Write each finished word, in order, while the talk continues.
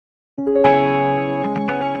All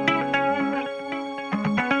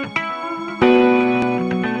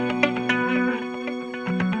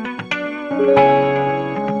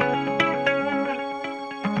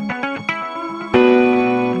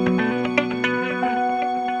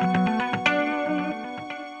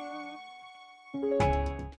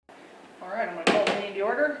right, I'm going to call the meeting to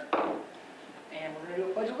order, and we're going to do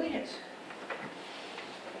a pledge of allegiance.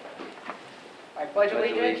 I pledge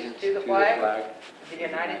allegiance to the flag of the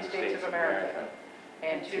United States of America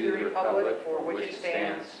and to the republic for which it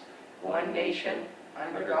stands, one nation,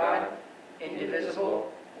 under God,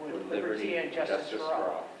 indivisible, with liberty and justice for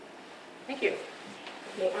all. Thank you.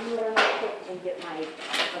 Okay, I'm going to run real quick and get my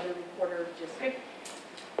other recorder just... Okay.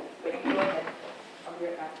 Wait, go ahead. I'll be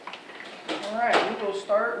right back. All right, we will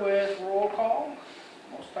start with roll call.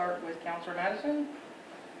 We'll start with Councilor Madison.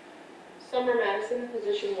 Summer Madison,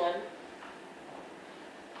 position 1.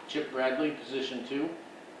 Chip Bradley, position 2.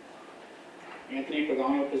 Anthony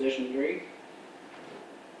Pagano, position 3.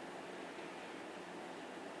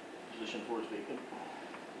 Position 4 is vacant.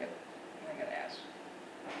 Yep, I gotta ask.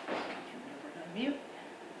 Mute.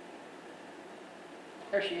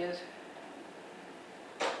 There she is.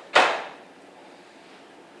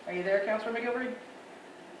 Are you there, Councilor McGilvery?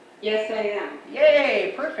 Yes, I am.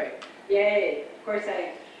 Yay, perfect. Yay. Of course I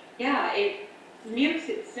am. Yeah, it mutes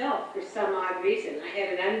itself for some odd reason. I have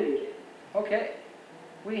it unmuted. Okay.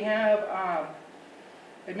 We have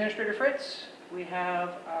Administrator Fritz. We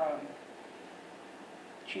have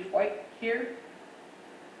Chief White here.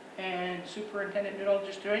 And Superintendent Noodle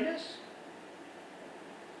just joined us.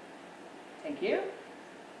 Thank you.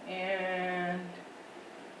 And,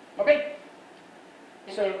 okay.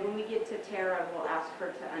 And So- then when we get to Tara, we'll ask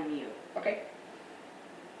her to unmute. Okay.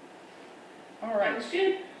 All right. Sounds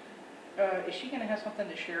good. Is she going to have something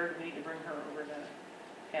to share? Do we need to bring her over to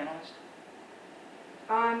panelist?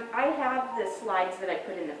 I have the slides that I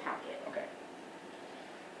put in the packet. Okay.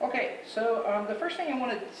 Okay, so the first thing I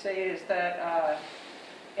wanted to say is that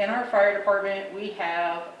in our fire department, we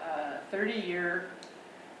have a 30-year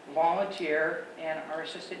volunteer and our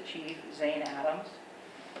assistant chief, Zane Adams.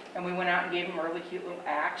 And we went out and gave him a really cute little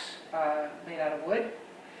axe made out of wood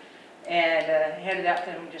and handed that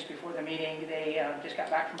to them just before the meeting. They just got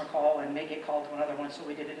back from a call and may get called to another one, so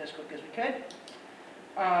we did it as quick as we could.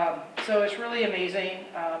 So it's really amazing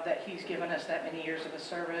that he's given us that many years of his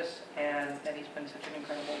service and that he's been such an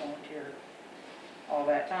incredible volunteer all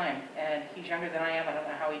that time. And he's younger than I am. I don't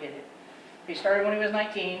know how he did it. He started when he was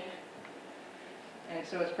 19, and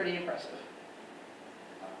so it's pretty impressive.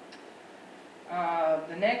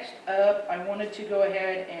 The next up, I wanted to go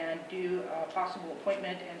ahead and do a possible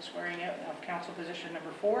appointment and swearing in of council position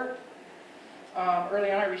number 4.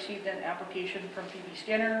 Early on, I received an application from Phoebe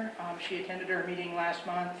Skinner. She attended our meeting last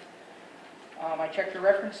month. I checked her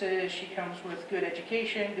references. She comes with good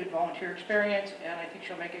education, good volunteer experience, and I think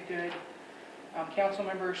she'll make a good council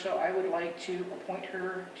member. So I would like to appoint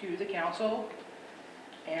her to the council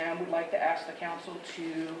and would like to ask the council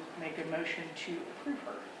to make a motion to approve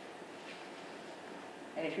her.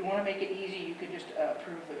 And if you want to make it easy, you could just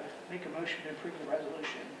make a motion to approve the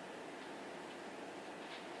resolution.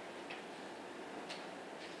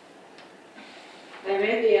 I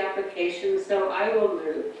read the application, so I will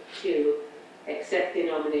move to accept the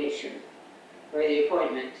nomination or the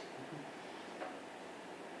appointment.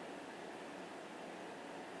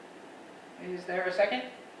 Is there a second?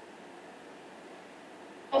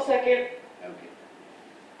 I'll second. Okay.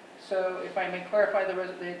 So if I may clarify,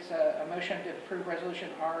 it's a motion to approve resolution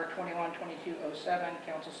R212207,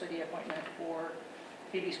 council city appointment for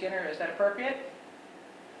Phoebe Skinner. Is that appropriate?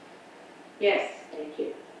 Yes, thank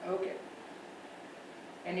you. Okay.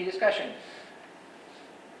 Any discussion?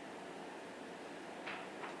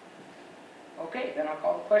 Okay, then I'll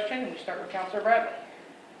call the question, and we start with Councilor Bradley.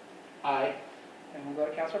 Aye. And we'll go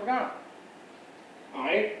to Councilor Pagano.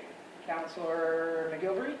 Aye. Councilor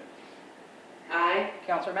McGilvery. Aye.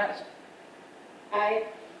 Councilor Madison. Aye.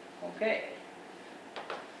 Okay.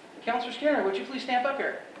 Councilor Skinner, would you please stand up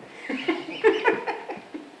here? Bring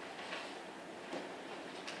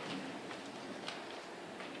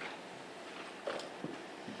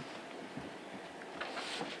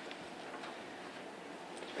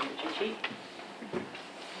the cheat sheet.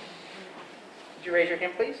 Would you raise your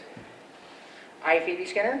hand, please? I, Phoebe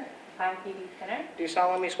Skinner, I, Phoebe Skinner, do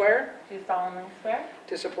solemnly swear do solemnly swear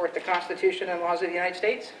to support the Constitution and laws of the United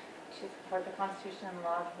States to support the Constitution and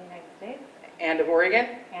laws of the United States and of Oregon,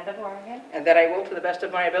 and of Oregon, and that I will, to the best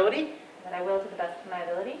of my ability, and that I will, to the best of my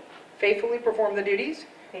ability, faithfully perform the duties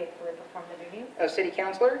faithfully perform the duties of City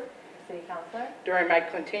Councilor of City Councilor during my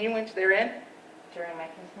continuance therein, during my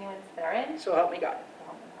continuance therein. so help me God. So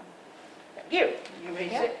help me God. you. You may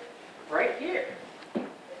sit right here. And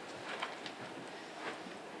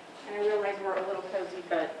I realize we're a little cozy,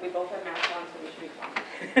 but we both have masks on, so we should be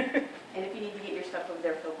fine. And if you need to get your stuff over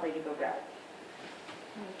there, feel free to go grab it.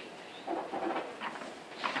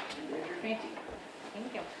 And there's your fancy.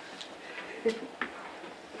 Thank you.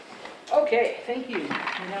 Okay, thank you. We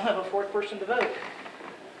now have a fourth person to vote.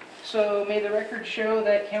 So may the record show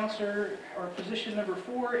that counselor, or position number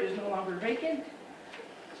 4 is no longer vacant,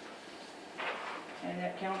 and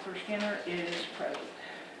that Counselor Skinner is present.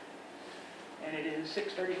 And it is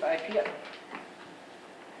 6:35 p.m.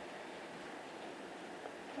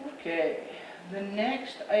 Okay, the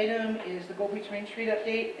next item is the Gold Beach Main Street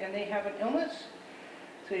update, and they have an illness,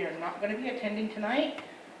 so you're not going to be attending tonight.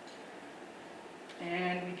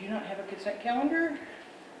 And we do not have a consent calendar.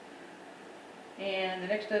 And the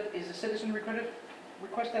next up is a citizen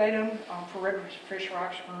requested item for Redfish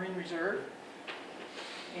Rocks Marine Reserve.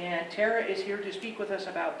 And Tara is here to speak with us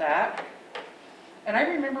about that. And I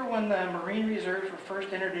remember when the Marine Reserves were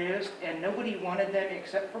first introduced and nobody wanted them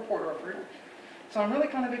except for Port Orford. So I'm really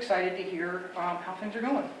kind of excited to hear how things are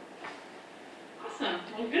going. Awesome.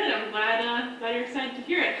 Well, good. I'm glad you're excited to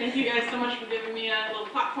hear it. Thank you guys so much for giving me a little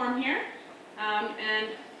platform here. And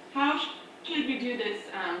how should we do this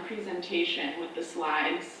presentation with the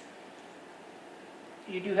slides?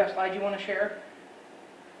 You do have slides you want to share?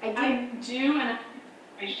 I do, and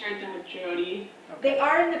I shared them with Jody. They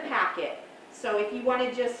are in the packet, so if you want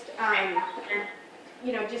to just,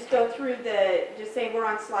 you know, just go through just say we're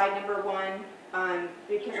on slide number 1,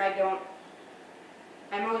 because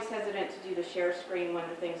I'm always hesitant to do the share screen when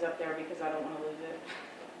the thing's up there because I don't want to lose it.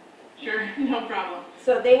 Sure, no problem.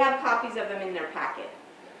 So they have copies of them in their packet.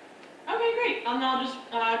 Okay, great. I'll just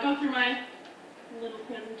go through my little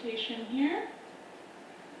presentation here.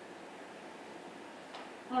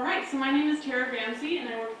 All right, so my name is Tara Ramsey, and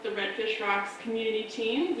I work with the Redfish Rocks community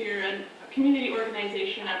team. We're a community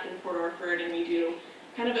organization up in Port Orford, and we do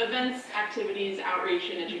kind of events, activities, outreach,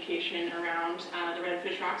 and education around the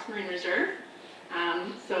Redfish Rocks Marine Reserve.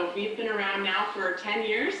 So we've been around now for 10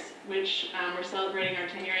 years, which we're celebrating our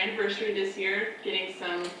 10-year anniversary this year, getting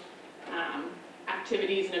some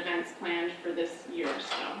activities and events planned for this year.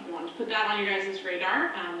 So we wanted to put that on your guys'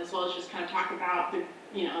 radar, as well as just kind of talk about the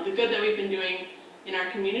good that we've been doing in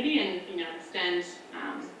our community, and extend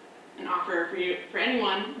an offer for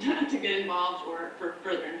anyone to get involved or for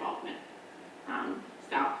further involvement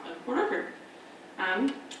south of Port Orford.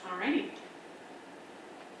 Alrighty.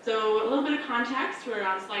 So a little bit of context. We're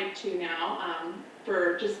on slide 2 now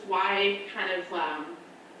for just why kind of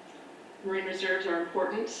marine reserves are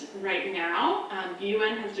important right now. The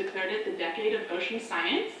UN has declared it the decade of ocean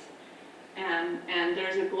science, and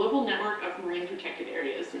there's a global network of marine protected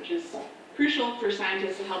areas, which is crucial for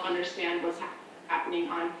scientists to help understand what's happening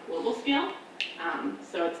on global scale.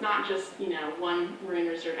 So it's not just one marine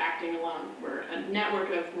reserve acting alone. We're a network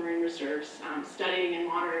of marine reserves studying and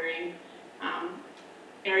monitoring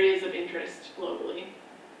areas of interest globally.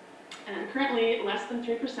 And currently, less than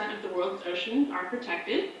 3% of the world's oceans are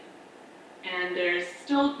protected, and there's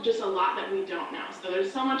still just a lot that we don't know. So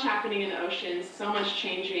there's so much happening in the oceans, so much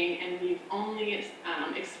changing, and we've only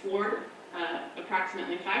explored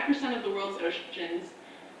approximately 5% of the world's oceans,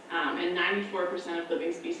 and 94% of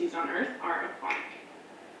living species on Earth are aquatic.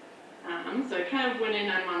 So I kind of went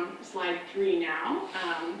in, I'm on slide 3 now.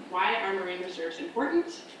 Why are marine reserves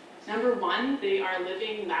important? Number 1, they are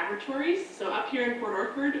living laboratories. So up here in Port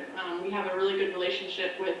Orford, we have a really good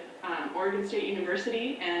relationship with Oregon State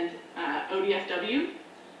University and ODFW,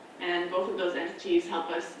 and both of those entities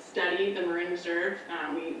help us study the marine reserve.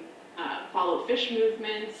 We follow fish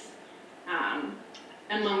movements,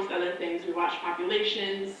 amongst other things. We watch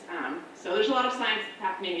populations. So there's a lot of science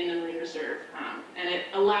happening in the marine reserve, and it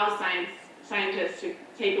allows scientists to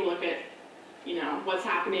take a look at what's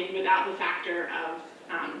happening without the factor of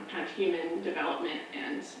kind of human development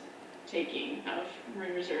and taking of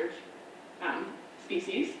marine reserve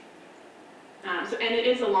species. And it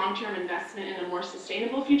is a long-term investment in a more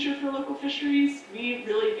sustainable future for local fisheries. We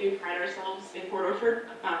really do pride ourselves in Port Orford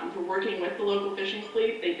for working with the local fishing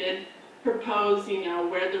fleet. They did propose,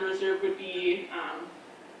 where the reserve would be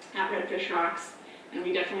at Redfish Rocks, and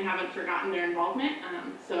we definitely haven't forgotten their involvement.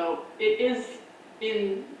 So it is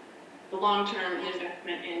in the long-term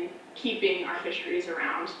investment in keeping our fisheries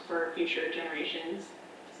around for future generations.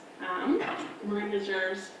 Marine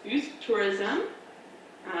reserves boost tourism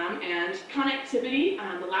and connectivity.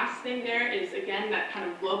 The last thing there is, again, that kind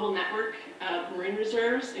of global network of marine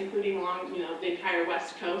reserves, including along the entire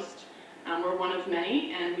West Coast. We're one of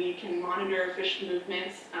many, and we can monitor fish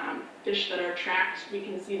movements, fish that are tracked. We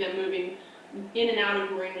can see them moving in and out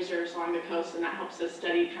of marine reserves along the coast, and that helps us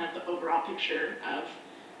study kind of the overall picture of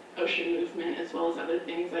ocean movement as well as other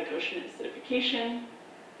things like ocean acidification,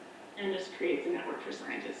 and just creates a network for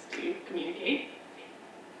scientists to communicate.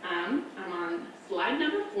 I'm on slide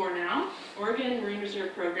number 4 now, Oregon Marine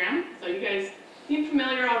Reserve Program. So you guys seem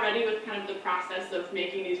familiar already with kind of the process of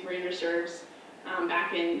making these marine reserves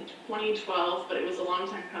back in 2012, but it was a long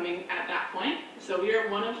time coming at that point. So we are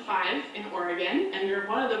one of 5 in Oregon, and we are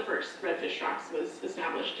one of the first. Redfish Rocks was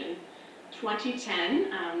established in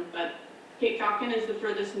 2010, but Cape Falcon is the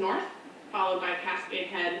furthest north, followed by Cascade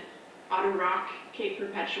Head, Otter Rock, Cape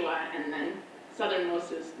Perpetua, and then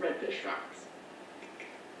southernmost is Redfish Rocks.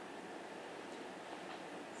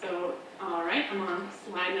 So, all right, I'm on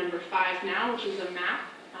slide number 5 now, which is a map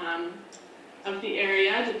of the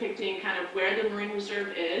area depicting kind of where the marine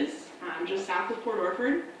reserve is, just south of Port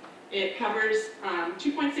Orford. It covers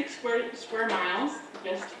 2.6 square miles,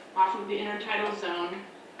 just off of the intertidal zone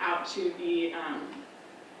out to the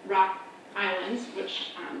Rock Islands,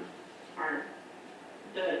 which are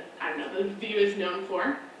the view is known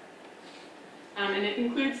for. And it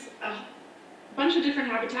includes a bunch of different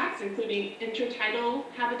habitats, including intertidal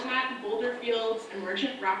habitat, boulder fields,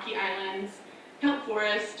 emergent rocky islands, kelp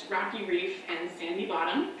forest, rocky reef, and sandy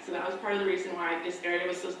bottom. So that was part of the reason why this area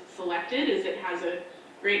was so selected, is it has a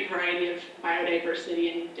great variety of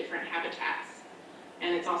biodiversity and different habitats.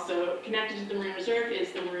 And it's also connected to the marine reserve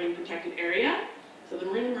is the marine protected area. So the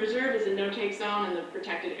marine reserve is a no-take zone, and the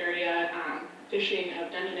protected area, fishing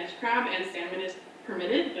of Dungeness crab and salmon is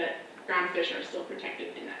permitted, but ground fish are still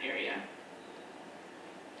protected in that area.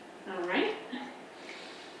 All right.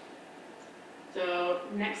 So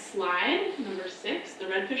next slide, number 6, the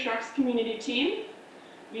Redfish Rocks Community Team.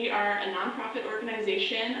 We are a nonprofit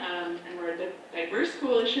organization, and we're a diverse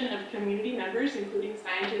coalition of community members, including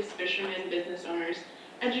scientists, fishermen, business owners,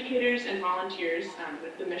 educators, and volunteers,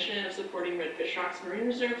 with the mission of supporting Redfish Rocks Marine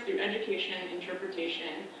Reserve through education,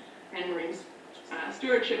 interpretation, and marine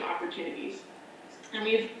stewardship opportunities. And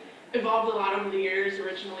we've evolved a lot over the years.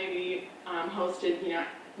 Originally, we hosted,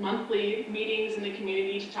 monthly meetings in the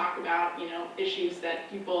community to talk about, issues that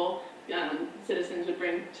people, citizens would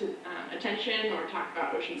bring to attention, or talk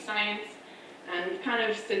about ocean science. And we've kind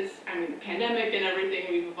of, since, the pandemic and everything,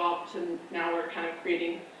 we've evolved to now we're kind of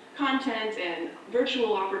creating content and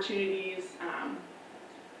virtual opportunities,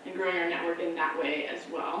 and growing our network in that way as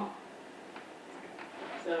well.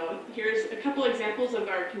 So here's a couple examples of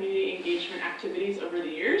our community engagement activities over the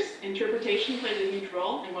years. Interpretation plays a huge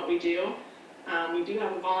role in what we do. We do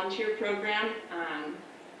have a volunteer program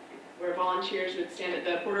where volunteers would stand at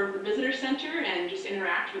the Port Orford Visitor Center and just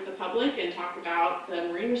interact with the public and talk about the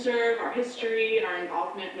Marine Reserve, our history, our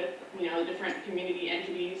involvement with the different community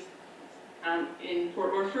entities in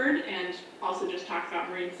Port Orford, and also just talk about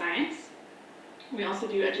marine science. We also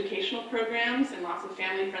do educational programs and lots of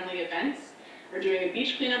family-friendly events. We're doing a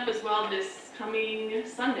beach cleanup as well this coming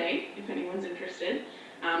Sunday, if anyone's interested.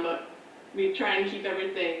 But we try and keep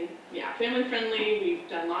everything, family-friendly. We've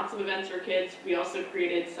done lots of events for kids. We also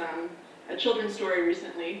created a children's story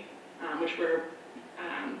recently, which we're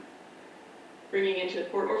bringing into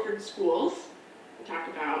Port Orford schools to talk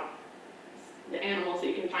about the animals that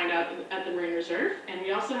you can find out at the Marine Reserve. And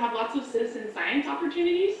we also have lots of citizen science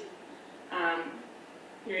opportunities.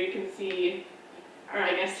 Here you can see, or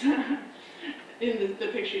I guess, in the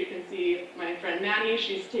picture you can see my friend Maddie.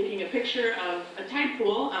 She's taking a picture of a tide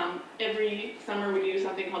pool. Every summer we do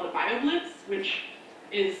something called a BioBlitz, which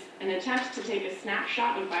is an attempt to take a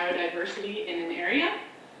snapshot of biodiversity in an area.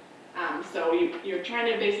 So you're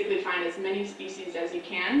trying to basically find as many species as you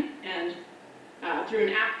can, and through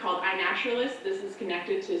an app called iNaturalist, this is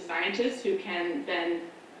connected to scientists who can then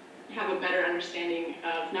have a better understanding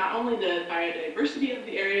of not only the biodiversity of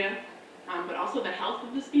the area, but also the health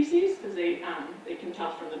of the species, because they can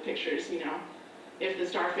tell from the pictures, if the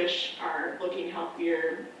starfish are looking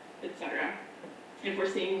healthier, etc. If we're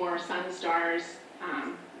seeing more sun stars,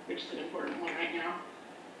 which is an important one right now.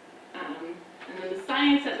 And then the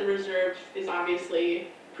science at the reserve is obviously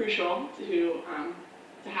crucial to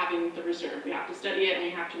having the reserve. We have to study it and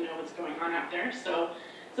we have to know what's going on out there. So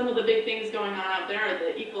some of the big things going on out there are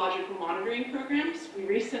the ecological monitoring programs. We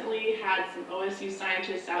recently had some OSU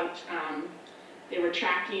scientists out. They were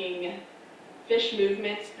tracking fish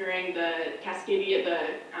movements during the Cascadia,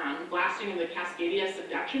 the blasting of the Cascadia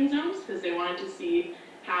subduction zones, because they wanted to see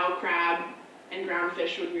how crab and ground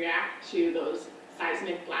fish would react to those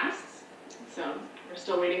seismic blasts. So we're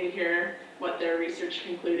still waiting to hear what their research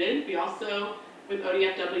concluded. We also, with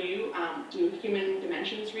ODFW, do human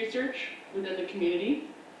dimensions research within the community.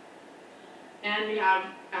 And we have,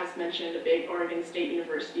 as mentioned, a big Oregon State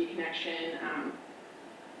University connection.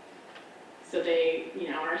 So they,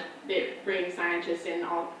 they bring scientists in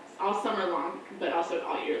all summer long, but also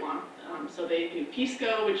all year long. So they do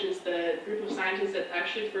PSCO, which is the group of scientists that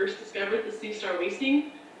actually first discovered the sea star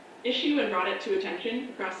wasting issue and brought it to attention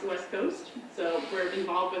across the West Coast. So we're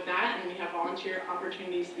involved with that, and we have volunteer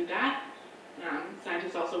opportunities through that.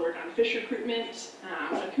 Scientists also work on fish recruitment,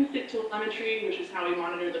 acoustic telemetry, which is how we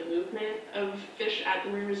monitor the movement of fish at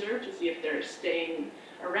the marine reserve to see if they're staying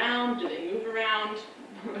around, do they move around,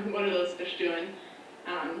 what are those fish doing.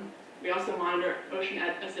 We also monitor ocean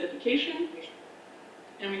acidification,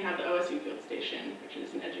 and we have the OSU Field Station, which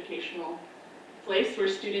is an educational place where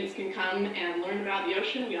students can come and learn about the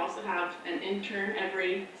ocean. We also have an intern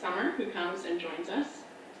every summer who comes and joins us,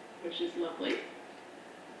 which is lovely.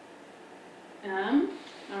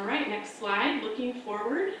 All right, next slide, looking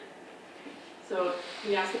forward. So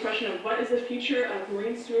we asked the question of what is the future of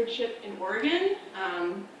marine stewardship in Oregon?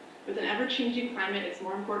 With an ever-changing climate, it's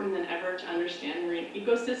more important than ever to understand marine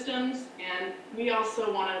ecosystems, and we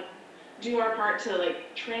also want to do our part to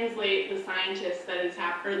translate the scientists that is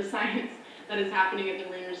the science that is happening at the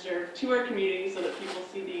marine reserve to our community so that people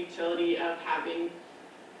see the utility of having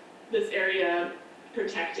this area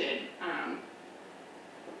protected.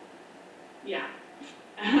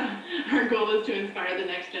 Our goal is to inspire the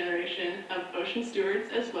next generation of ocean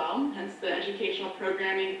stewards as well, hence the educational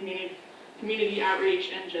programming, community outreach,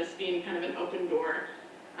 and just being kind of an open door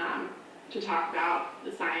to talk about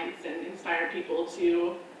the science and inspire people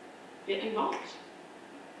to get involved.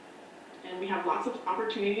 And we have lots of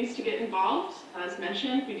opportunities to get involved. As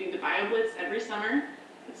mentioned, we do the BioBlitz every summer.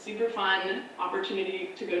 It's super fun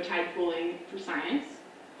opportunity to go tide pooling for science.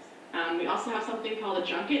 We also have something called a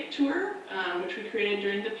junket tour, which we created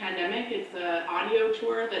during the pandemic. It's an audio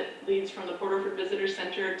tour that leads from the Port Orford Visitor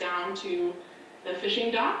Center down to the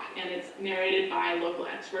fishing dock, and it's narrated by local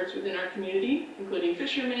experts within our community, including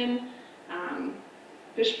fishermen,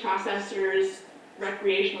 fish processors,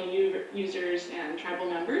 recreational users, and tribal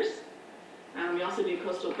members. We also do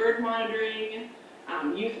coastal bird monitoring,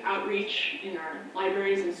 youth outreach in our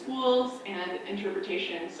libraries and schools, and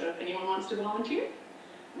interpretation. So if anyone wants to volunteer,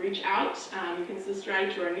 reach out. You can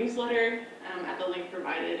subscribe to our newsletter at the link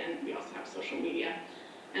provided, and we also have social media.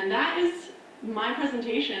 And that is my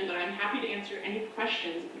presentation, but I'm happy to answer any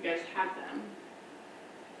questions if you guys have them.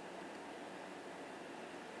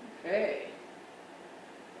 Okay.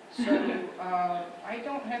 So, I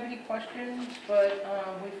don't have any questions, but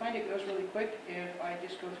we find it goes really quick if I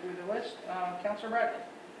just go through the list. Councilor Bradley.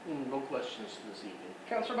 No questions this evening.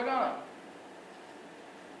 Councilor Pagano.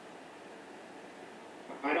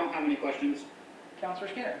 I don't have any questions. Councilor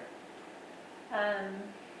Skinner.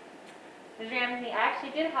 Ms. Ramsey, I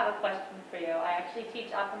actually did have a question for you. I actually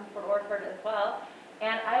teach up in Port Orford as well,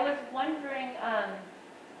 and I was wondering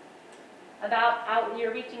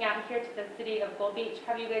you're reaching out here to the city of Gold Beach.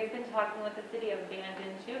 Have you guys been talking with the city of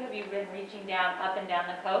Bandon too? Have you been reaching up and down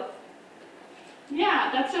the coast? Yeah,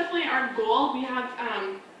 that's definitely our goal. We have,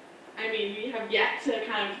 we have yet to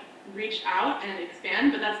kind of reach out and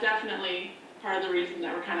expand, but that's definitely part of the reason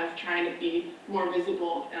that we're kind of trying to be more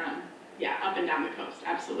visible, up and down the coast,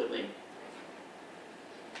 absolutely.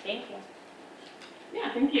 Thank you.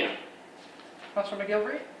 Yeah, thank you. Councilor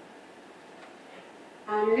McGilvery.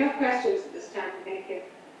 No questions at this time, thank you.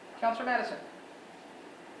 Councilor Madison.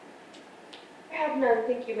 I have none,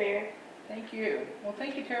 thank you, Mayor. Thank you. Well,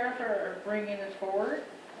 thank you, Tara, for bringing this forward.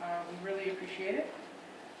 We really appreciate it.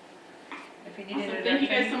 If you need an Awesome. introduction,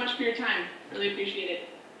 Thank you guys so much for your time. Really appreciate it.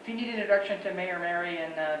 If you need an introduction to Mayor Mary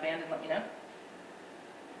and Bandon, let me know.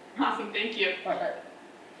 Awesome, thank you. All right.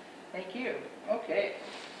 Thank you. Okay.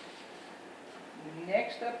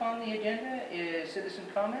 Next up on the agenda is citizen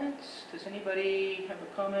comments. Does anybody have a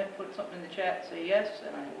comment? Put something in the chat, say yes,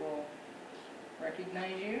 and I will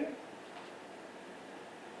recognize you.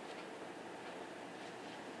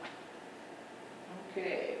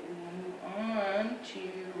 Okay, we'll move on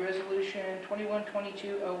to resolution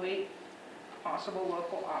 212208, possible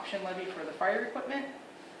local option levy for the fire equipment.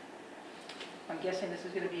 I'm guessing this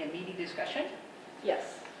is going to be a meaty discussion.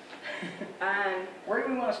 Yes. Where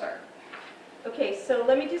do we want to start? Okay, so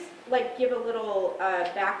let me just give a little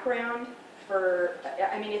background for,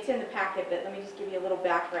 it's in the packet, but let me just give you a little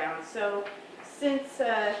background. So since,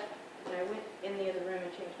 I went in the other room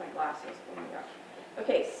and changed my glasses, oh my gosh.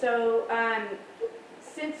 Okay, so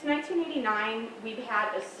since 1989, we've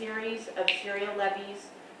had a series of serial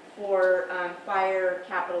levies for fire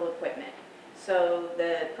capital equipment. So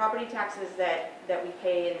the property taxes that we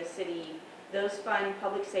pay in the city, those fund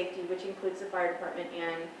public safety, which includes the fire department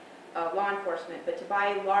and law enforcement, but to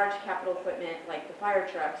buy large capital equipment like the fire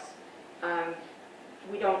trucks,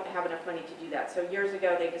 we don't have enough money to do that. So years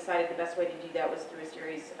ago, they decided the best way to do that was through a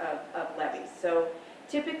series of levies. So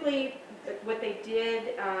typically, what they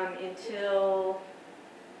did until,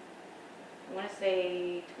 I want to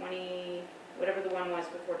say whatever the one was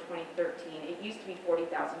before 2013, it used to be $40,000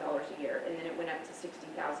 a year, and then it went up to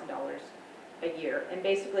 $60,000 a year. And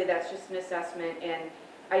basically, that's just an assessment, and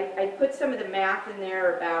I put some of the math in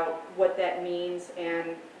there about what that means,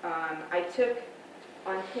 and I took,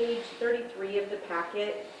 on page 33 of the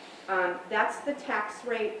packet, that's the tax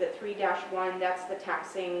rate, the 3-1, that's the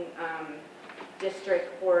taxing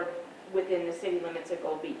district for within the city limits of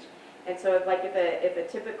Gold Beach. And so if a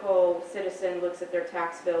typical citizen looks at their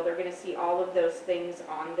tax bill, they're going to see all of those things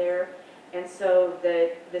on there. And so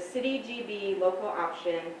the city GB local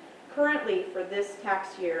option currently for this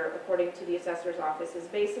tax year, according to the assessor's office, is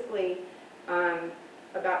basically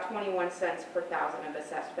about 21 cents per thousand of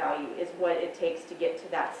assessed value is what it takes to get to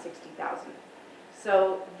that 60,000.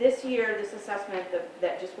 So this year, this assessment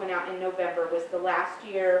that just went out in November was the last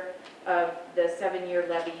year of the 7-year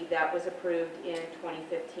levy that was approved in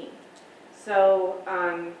 2015. So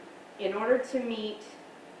in order to meet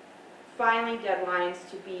filing deadlines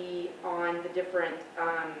to be on the different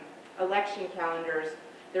election calendars,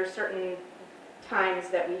 there's certain times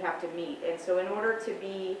that we have to meet. And so in order to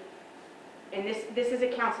be, and this is a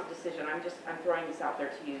council decision, I'm throwing this out there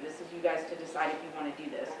to you. This is you guys to decide if you want to do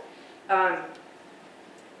this.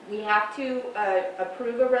 We have to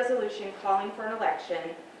approve a resolution calling for an election,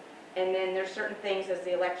 and then there's certain things as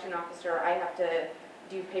the election officer, I have to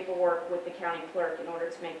do paperwork with the county clerk in order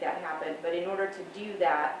to make that happen. But in order to do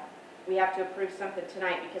that, we have to approve something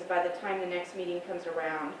tonight, because by the time the next meeting comes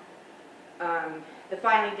around, the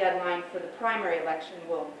filing deadline for the primary election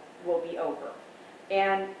will be over.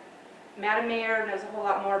 And Madam Mayor knows a whole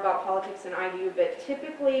lot more about politics than I do, but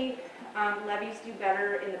typically levies do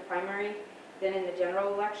better in the primary than in the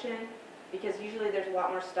general election, because usually there's a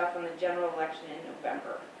lot more stuff on the general election in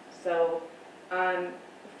November. So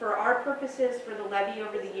for our purposes, for the levy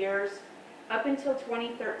over the years, up until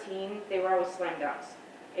 2013, they were always slam dunks.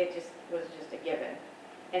 It just was just a given.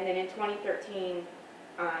 And then in 2013,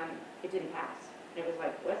 it didn't pass. It was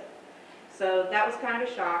like, what? So that was kind of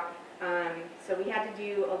a shock. So we had to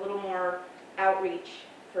do a little more outreach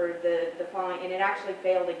for the following, and it actually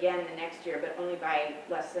failed again the next year, but only by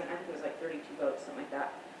less than, I think it was like 32 votes, something like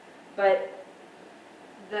that. But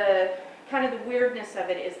the kind of the weirdness of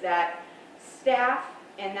it is that staff,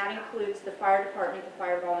 and that includes the fire department, the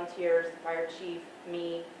fire volunteers, the fire chief,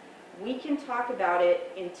 me, we can talk about it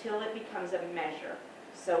until it becomes a measure.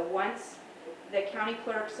 So once the county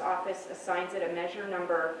clerk's office assigns it a measure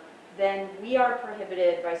number, then we are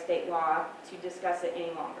prohibited by state law to discuss it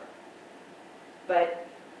any longer. But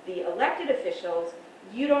the elected officials,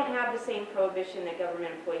 you don't have the same prohibition that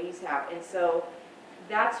government employees have. And so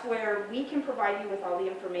that's where we can provide you with all the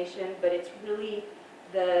information, but it's really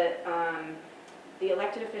the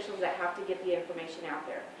elected officials that have to get the information out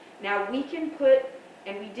there. Now we can put,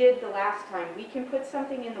 and we did the last time, we can put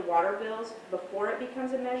something in the water bills before it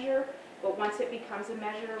becomes a measure, but once it becomes a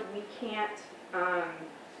measure, we can't,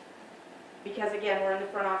 because again, we're in the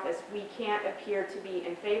front office, we can't appear to be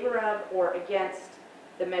in favor of or against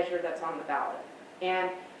the measure that's on the ballot.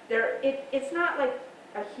 And it's not like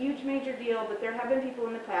a huge major deal, but there have been people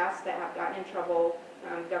in the past that have gotten in trouble,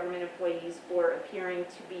 government employees, for appearing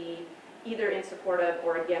to be either in support of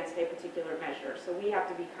or against a particular measure. So we have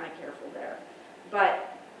to be kind of careful there.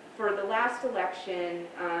 But for the last election,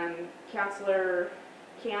 Councilor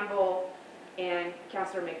Campbell and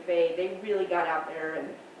Councilor McVeigh, they really got out there, and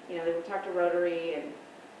they would talk to Rotary and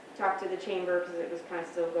talk to the chamber, because it was kind of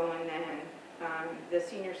still going then, the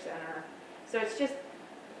senior center. So it's just,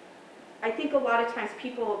 I think a lot of times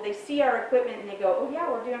people, they see our equipment and they go, oh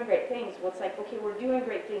yeah, we're doing great things. Well, it's like, okay, we're doing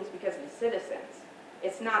great things because of the citizens.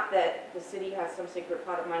 It's not that the city has some secret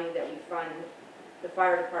pot of money that we fund the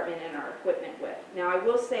fire department and our equipment with. Now, I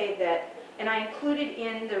will say that, and I included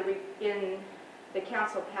in the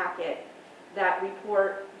council packet that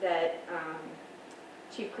report that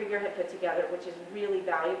Chief Krieger had put together, which is really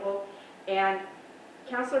valuable. And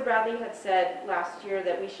Councilor Bradley had said last year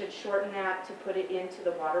that we should shorten that to put it into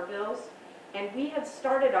the water bills. And we had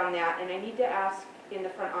started on that, and I need to ask in the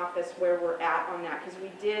front office where we're at on that, because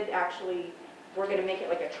we did actually, we're going to make it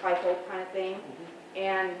like a trifold kind of thing.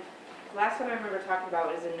 And last time I remember talking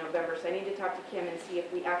about it was in November, so I need to talk to Kim and see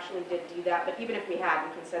if we actually did do that. But even if we had,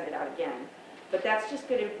 we can send it out again. But that's just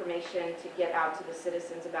good information to get out to the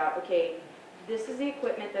citizens about, okay, this is the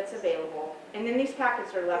equipment that's available. And then these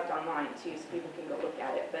packets are left online too, so people can go look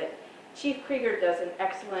at it. But Chief Krieger does an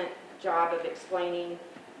excellent job of explaining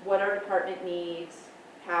what our department needs,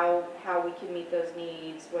 how we can meet those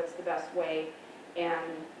needs, what's the best way,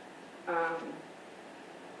 and,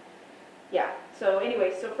 yeah. So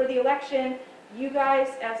anyway, so for the election, you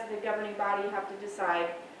guys, as the governing body, have to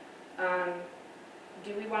decide,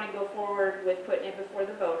 do we want to go forward with putting it before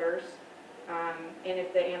the voters? And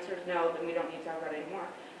if the answer is no, then we don't need to talk about it anymore.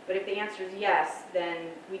 But if the answer is yes,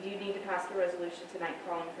 then we do need to pass the resolution tonight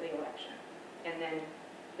calling for the election. And then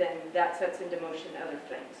that sets into motion other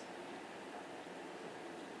things.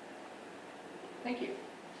 Thank you.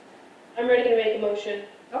 I'm ready to make a motion.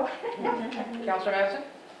 Oh, Counselor Madison?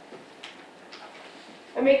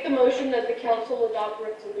 I make the motion that the council adopt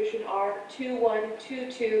resolution R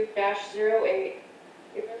 2122-08,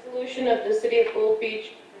 a resolution of the city of Gold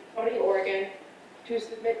Beach, County, Oregon, to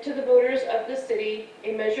submit to the voters of the city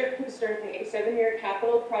a measure concerning a 7-year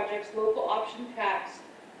capital projects local option tax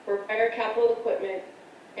for fire capital equipment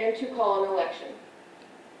and to call an election.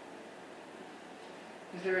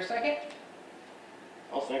 Is there a second?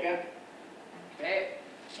 I'll second. Okay,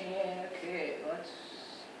 let's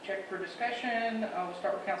check for discussion. We'll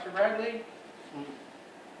start with Counselor Bradley.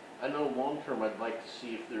 I know long-term, I'd like to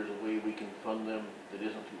see if there's a way we can fund them that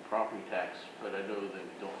isn't through property tax, but I know that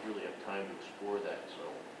we don't really have time to explore that, so,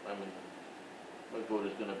 I mean, my vote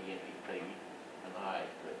is gonna be an aye,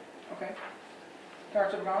 but Okay.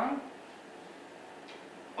 Counselor Vaughn?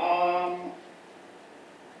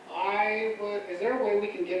 Is there a way we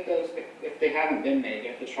can get those, if they haven't been made,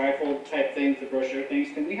 if the trifold type things, the brochure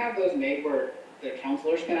things, can we have those made where the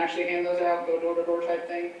counselors can actually hand those out, go door to door type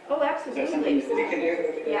thing? oh, Is that something the absolutely. city can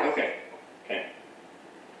do? Yeah. Okay, okay.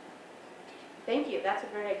 Thank you, that's a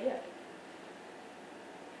great idea.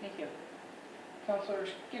 Thank you. Counselor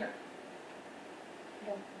Skinner?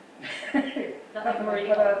 Nothing more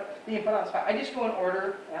you Being put on the spot. I just go in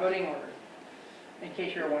order, voting order, in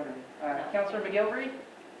case you're wondering. Counselor McGilvery?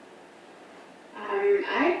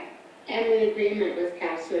 I am in agreement with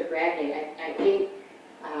Councilor Bradley. I think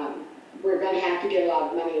we're going to have to get a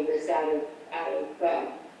lot of money of this out of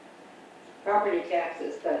property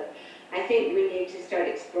taxes, but I think we need to start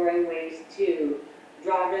exploring ways to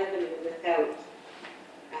draw revenue without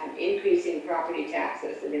increasing property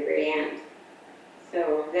taxes at the very end.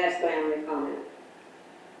 So that's my only comment.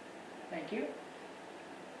 Thank you.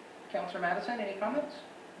 Counselor Madison, any comments,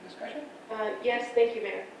 discussion? Yes, thank you,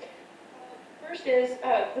 Mayor. First is,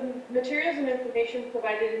 the materials and information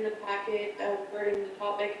provided in the packet regarding the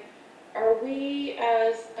topic, are we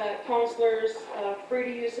as counselors free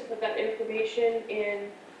to use some of that information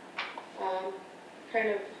in kind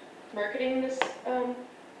of marketing this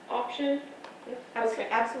option? Okay.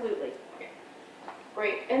 Absolutely.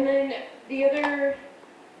 Great. And then the other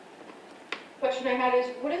question I had is,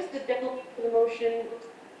 what is the deadline for the motion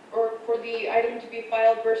or for the item to be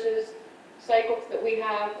filed versus cycles that we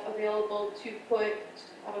have available to put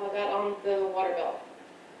that on the water bill?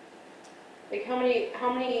 Like how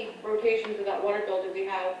many rotations of that water bill do we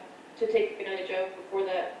have to take advantage of before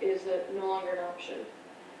that is no longer an option?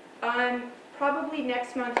 Probably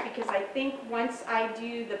next month, because I think once I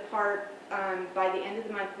do the part, by the end of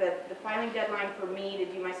the month, the filing deadline for me to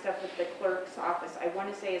do my stuff with the clerk's office, I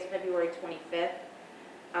want to say is February 25th.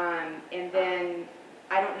 And then,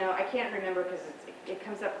 I don't know, I can't remember because it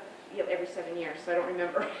comes up every 7 years, so I don't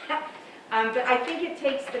remember. But I think it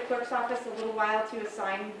takes the clerk's office a little while to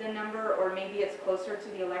assign the number, or maybe it's closer to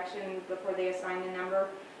the election before they assign the number.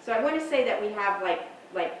 So I want to say that we have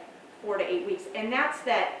like 4 to 8 weeks, and that's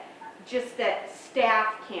just that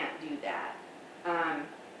staff can't do that.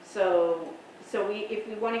 So if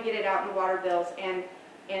we want to get it out in the water bills, and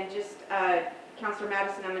just, Councilor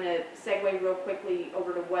Madison, I'm going to segue real quickly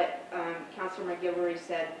over to what Councilor McGilvery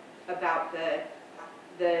said about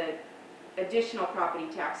the additional property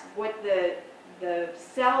tax. What the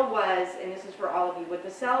sell was, and this is for all of you, what the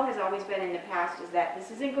sell has always been in the past is that this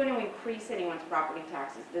isn't going to increase anyone's property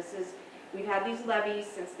taxes. We've had these levies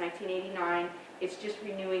since 1989. It's just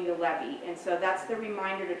renewing the levy. And so that's the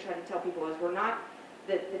reminder to try to tell people is we're not,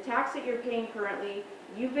 the tax that you're paying currently,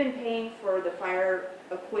 you've been paying for the fire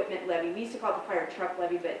equipment levy. We used to call it the fire truck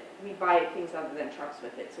levy, but we buy things other than trucks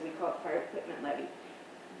with it, so we call it fire equipment levy.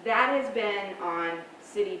 That has been on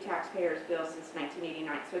city taxpayers' bills since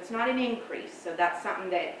 1989, so it's not an increase. So that's something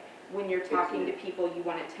that when you're talking to people, you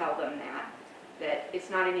want to tell them that it's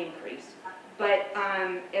not an increase. But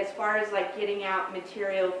as far as like getting out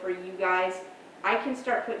material for you guys, I can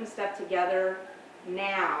start putting stuff together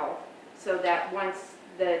now so that once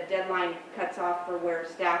the deadline cuts off for where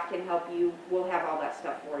staff can help you, we'll have all that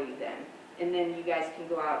stuff for you then. And then you guys can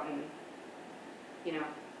go out and,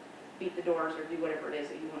 beat the doors or do whatever it is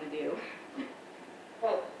that you want to do.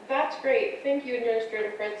 Well, that's great. Thank you,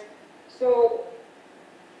 Administrator Fritz. So,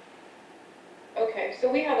 okay,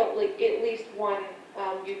 so we have like at least one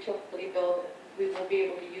utility bill that we will be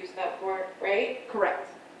able to use that for, right? Correct.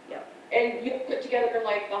 And you put together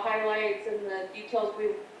like the highlights and the details we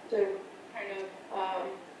to kind of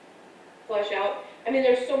flesh out. I mean,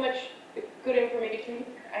 there's so much good information.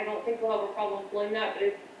 I don't think we'll have a problem pulling that, but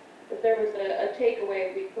if there was a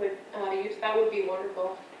takeaway we could use, that would be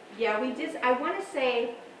wonderful. Yeah, we just, I want to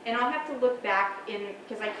say, and I'll have to look back in,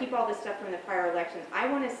 because I keep all this stuff from the prior elections.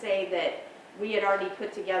 I want to say that we had already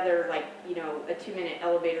put together like, you know, a 2-minute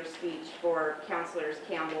elevator speech for Councilors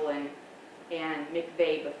Campbell and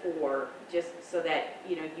McVeigh before, just so that,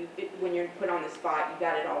 you know, when you're put on the spot, you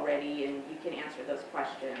got it all ready and you can answer those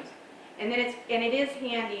questions. And then it is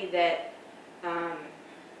handy that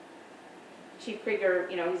Chief Krieger,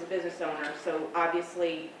 you know, he's a business owner, so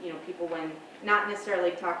obviously, you know, people when, not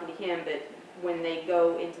necessarily talking to him, but when they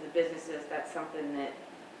go into the businesses, that's something that,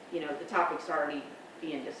 you know, the topic's already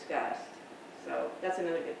being discussed. So that's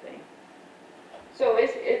another good thing. So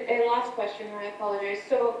and last question, I apologize.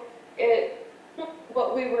 So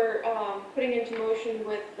what we were putting into motion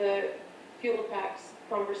with the fuel tax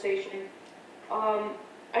conversation,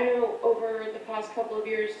 I know over the past couple of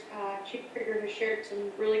years, Chief Krieger has shared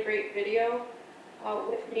some really great video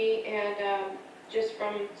with me and just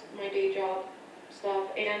from my day job stuff.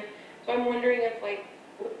 And so I'm wondering if like,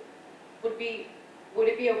 would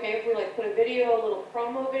it be okay if we like put a video, a little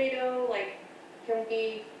promo video, like can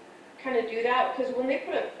we kind of do that? Because when they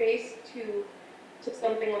put a face to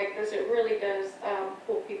something like this, it really does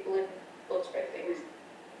pull people in close by things.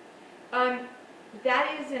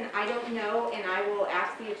 That is an I don't know, and I will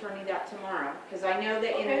ask the attorney that tomorrow, because I know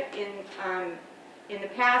that in the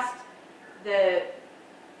past,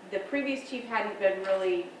 the previous chief hadn't been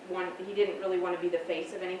really he didn't really want to be the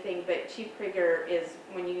face of anything, but Chief Krieger is,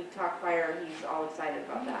 when you talk fire, he's all excited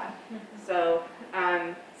about that. So,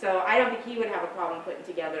 so I don't think he would have a problem putting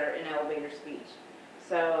together an elevator speech.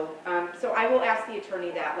 So, so I will ask the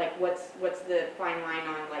attorney that, like, what's the fine line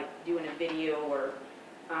on like doing a video or,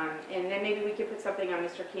 and then maybe we could put something on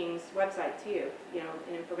Mr. King's website too, you know,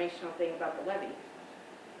 an informational thing about the levy.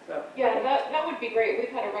 So. Yeah, that would be great. We've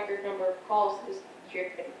had a record number of calls this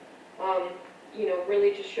year, you know,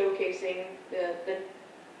 really just showcasing the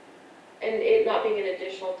and it not being an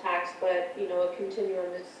additional tax, but, you know, a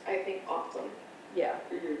continuum is, I think, awesome. Yeah.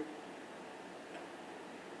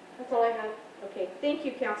 That's all I have. Okay, thank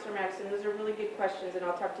you, Councilor Madison. Those are really good questions, and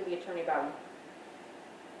I'll talk to the attorney about them.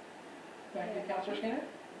 Thank you, Councilor Skinner.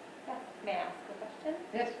 Yes, may I ask a question?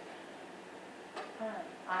 Yes.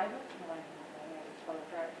 I was wondering,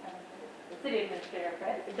 the city administrator,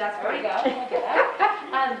 Fritz. That's There we fine. go, we'll get that.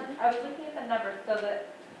 I was looking at the numbers, so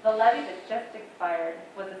the levy that just expired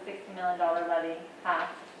was a $60 million levy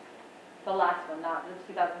passed. The last one, not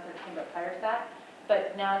the 2013, but prior to that.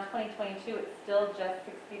 But now in 2022, it's still just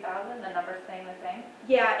 60,000, the number's staying the same?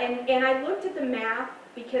 Yeah, and I looked at the math,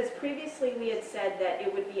 because previously we had said that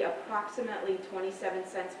it would be approximately 27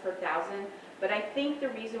 cents per thousand, but I think the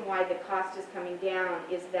reason why the cost is coming down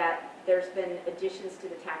is that there's been additions to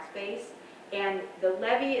the tax base, and the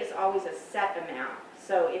levy is always a set amount.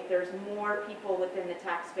 So if there's more people within the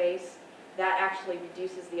tax base, that actually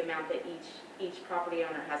reduces the amount that each property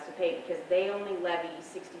owner has to pay, because they only levy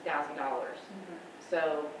 $60,000. So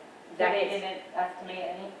So that they is, didn't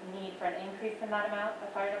estimate any need for an increase in that amount, the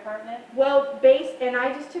fire department? well, and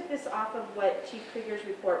I just took this off of what Chief Krieger's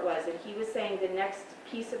report was, and he was saying the next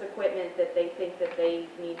piece of equipment that they think that they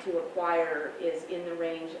need to acquire is in the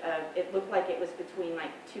range of, it looked like it was between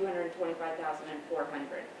like 225,000 and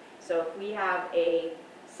 400. So if we have a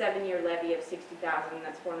 7-year levy of 60,000,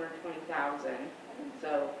 that's 420,000.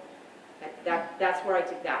 So that's where I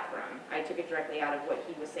took that from. I took it directly out of what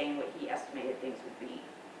he was saying, what he estimated things would be.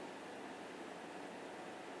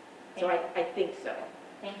 So I think so.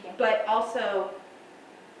 Thank you. But also,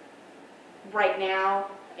 right now,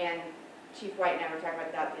 and Chief White and I were talking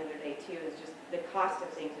about that the other day too, is just the cost of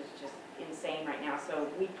things is just insane right now. So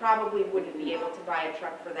we probably wouldn't be able to buy a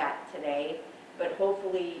truck for that today, but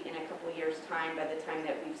hopefully in a couple of years' time, by the time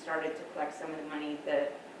that we've started to collect some of the money, the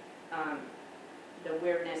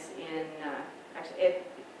weirdness in,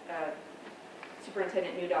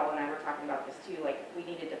 Superintendent Newdall and I were talking about this too, like we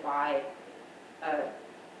needed to buy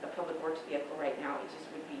a public works vehicle right now, it just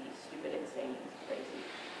would be stupid, insane, crazy,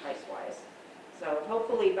 price-wise. So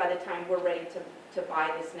hopefully by the time we're ready to buy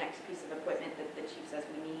this next piece of equipment that the chief says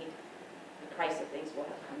we need, the price of things will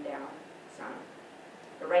have come down some.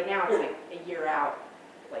 But right now, it's like a year out,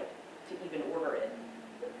 like, to even order it.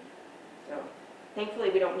 So,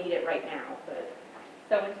 Thankfully, we don't need it right now, but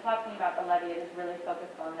So when talking about the levy, it is really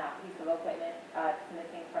focused on that piece of equipment that's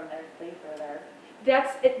missing from their fleet or their,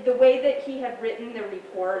 that's, the way that he had written the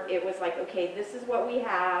report, it was like, okay, this is what we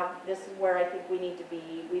have, this is where I think we need to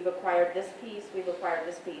be, we've acquired this piece, we've acquired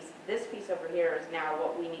this piece over here is now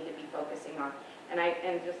what we need to be focusing on.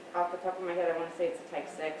 And just off the top of my head, I want to say it's a type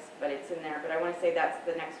 6, but it's in there, but I want to say that's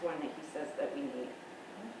the next one that he says that we need.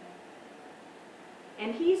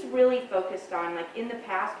 And he's really focused on, like, in the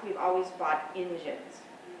past, we've always bought engines.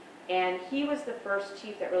 And he was the first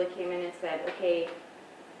chief that really came in and said, okay,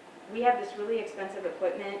 we have this really expensive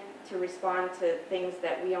equipment to respond to things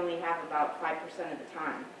that we only have about 5% of the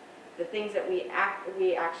time. The things that we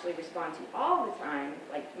actually respond to all the time,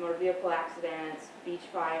 like motor vehicle accidents, beach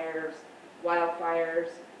fires, wildfires,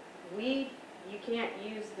 you can't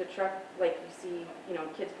use the truck like you see, you know,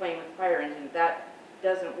 kids playing with the fire engine. That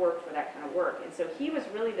doesn't work for that kind of work. And so he was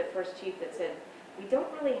really the first chief that said, we don't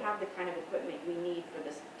really have the kind of equipment we need for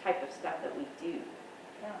this type of stuff that we do.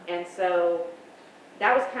 yeah. And so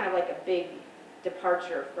that was kind of like a big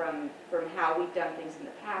departure from how we've done things in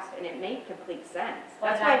the past, and it made complete sense. Well,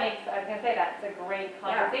 That's that why, makes, I was gonna say, that's a great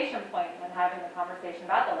conversation point when having the conversation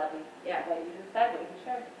about the levy. yeah, What you just said, what you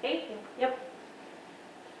shared. Thank you. yep.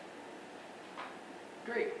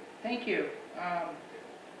 Great, thank you.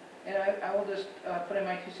 And I will just put in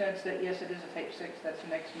my 2 cents that yes, it is a type 6, that's the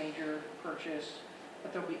next major purchase,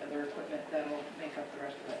 but there'll be other equipment that'll make up the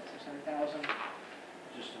rest of that 600,000.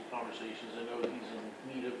 Just in conversations, I know he's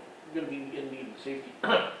gonna be in need of safety.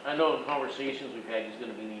 I know in conversations we've had, he's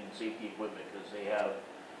gonna be needing safety equipment, because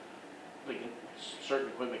certain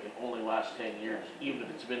equipment can only last 10 years, even if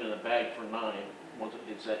it's been in a bag for 9, once it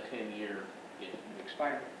hits that 10-year.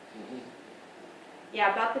 Expired.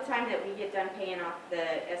 Yeah, about the time that we get done paying off the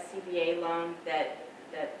SCBA loan, that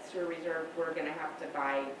sewer reserve, we're gonna have to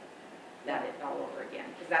buy that all over again,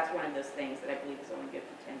 because that's one of those things that I believe is only good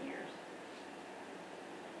for 10 years.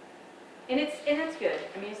 And it's good.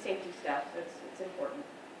 I mean, it's safety stuff, so it's important.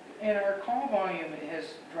 And our call volume has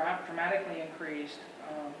dramatically increased.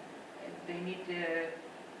 They need to,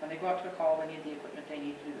 when they go out to a call, they need the equipment they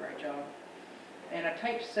need to do the right job. And a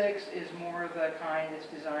type 6 is more the kind that's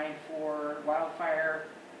designed for wildfire,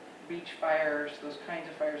 beach fires, those kinds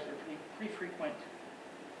of fires that are pretty frequent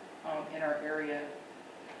in our area.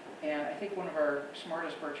 And I think one of our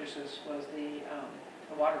smartest purchases was the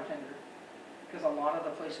water tender, because a lot of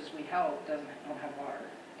the places we help don't have water.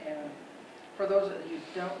 And for those of you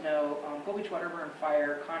who don't know, Gold Beach Waterburn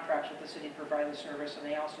Fire contracts with the city to provide the service, and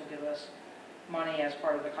they also give us money as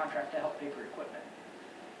part of the contract to help pay for equipment.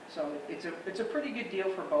 So it's a pretty good deal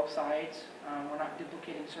for both sides. We're not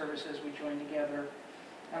duplicating services, we join together,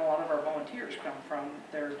 and a lot of our volunteers come from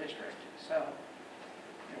their district, so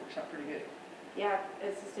it works out pretty good. Yeah,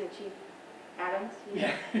 Assistant Chief Adams?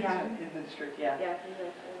 Yeah, Yeah. in the district, yeah. Yeah.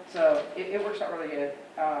 So it works out really good.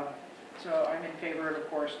 So I'm in favor of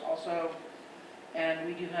course, also. And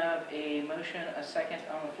we do have a motion, a second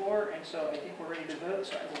on the floor, and so I think we're ready to vote,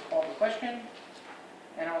 so I will call the question.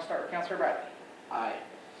 And I will start with Councilor Bradley. Aye.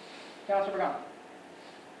 Councilor Pagano.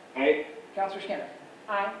 Aye. Councilor Skinner.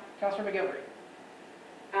 Aye. Councilor McGilvery.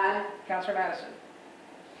 Aye. Councilor Madison.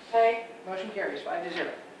 Aye. Motion carries 5-0.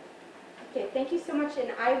 Okay, thank you so much,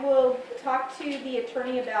 and I will talk to the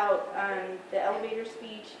attorney about the elevator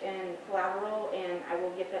speech and collateral, and I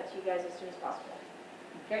will get that to you guys as soon as possible.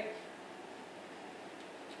 Okay.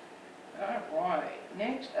 All right.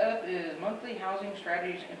 Next up is monthly housing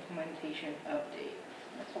strategies implementation update.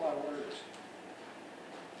 That's a lot of words.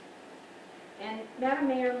 And Madam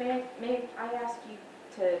Mayor, may I ask you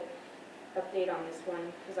to update on this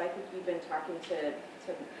one, because I think you've been talking to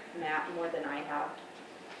Matt more than I have.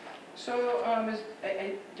 So,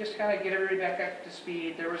 I just kind of get everybody back up to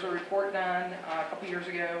speed. There was a report done a couple years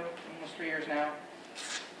ago, almost 3 years now.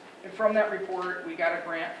 And from that report, we got a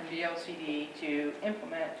grant from DLCD to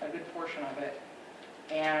implement a good portion of it.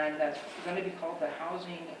 And that's going to be called the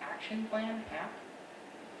Housing Action Plan, HAP.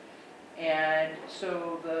 And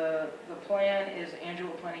so the plan is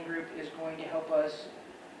Angela Planning Group is going to help us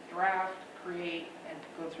draft, create, and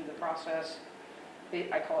go through the process.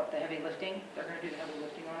 I call it the heavy lifting. They're going to do the heavy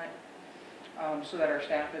lifting on it so that our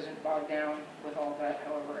staff isn't bogged down with all that.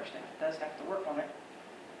 However, our staff does have to work on it.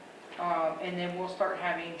 And then we'll start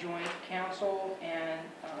having joint council and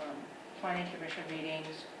planning commission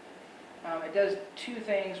meetings. It does 2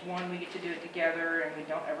 things. One, we get to do it together and we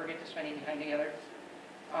don't ever get to spend any time together.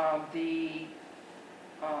 The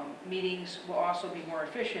meetings will also be more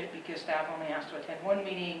efficient because staff only has to attend 1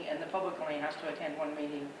 meeting and the public only has to attend 1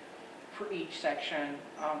 meeting for each section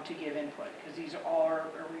to give input, because these are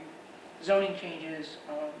zoning changes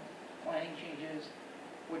planning changes,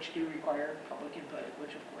 which do require public input,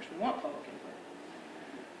 which of course we want public input.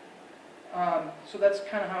 So that's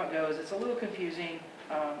kind of how it goes. It's a little confusing.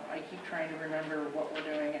 I keep trying to remember what we're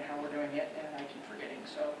doing and how we're doing it, and I keep forgetting.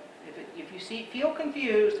 So if you feel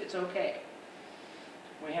confused, it's okay.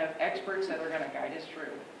 We have experts that are going to guide us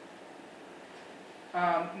through.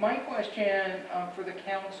 My question for the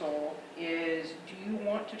council is, do you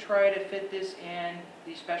want to try to fit this in,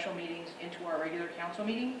 these special meetings, into our regular council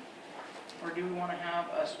meeting? Or do we want to have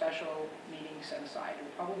a special meeting set aside? We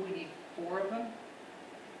probably need 4 of them,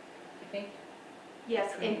 I think.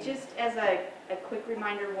 Yes, and just as a quick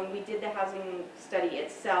reminder, when we did the housing study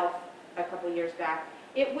itself a couple of years back,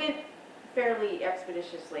 it went fairly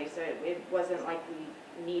expeditiously, so it wasn't like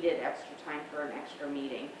we needed extra time for an extra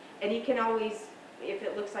meeting. And you can always, if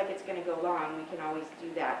it looks like it's going to go long, we can always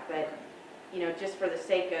do that, but, you know, just for the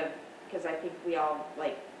sake of, because I think we all,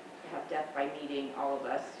 like, have death by meeting, all of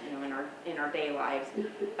us, you know, in our day lives,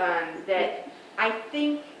 that I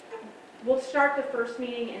think we'll start the first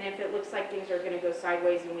meeting, and if it looks like things are going to go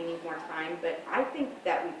sideways and we need more time, but I think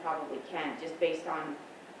that we probably can, just based on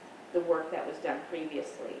the work that was done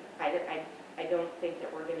previously. I don't think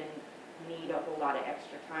that we're going to need a whole lot of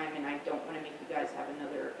extra time, and I don't want to make you guys have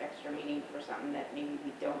another extra meeting for something that maybe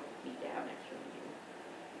we don't need to have an extra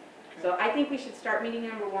meeting. So I think we should start meeting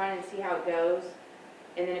number 1 and see how it goes.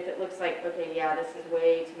 And then if it looks like, okay, yeah, this is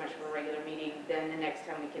way too much for a regular meeting, then the next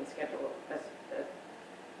time we can schedule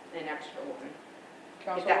an extra one. If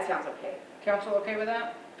Council, that sounds okay. council okay with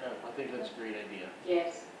that? Yeah, I think that's a great idea.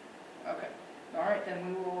 Yes. Okay. All right, then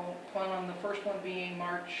we will plan on the first one being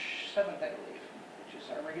March 7th, I believe, which is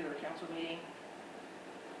our regular council meeting.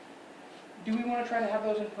 Do we want to try to have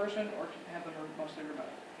those in person or have them mostly remote?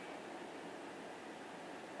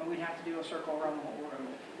 Or we'd have to do a circle around the whole room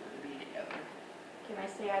if we were to be together. Can I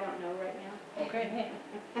say I don't know right now? Okay.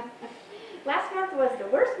 Last month was the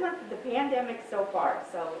worst month of the pandemic so far,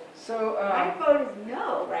 so So my vote is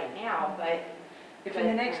no right now, but if in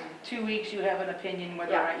the next 2 weeks you have an opinion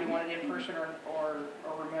whether or Yeah. not you want it in person or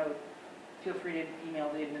remote, feel free to email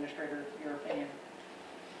the administrator your opinion.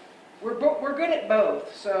 We're good at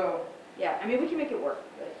both, so yeah, I mean, we can make it work,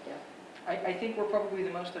 but yeah. I think we're probably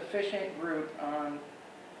the most efficient group on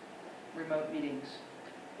remote meetings.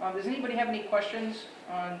 Does anybody have any questions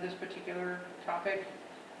on this particular topic?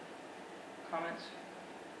 Comments?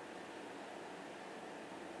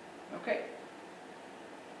 Okay.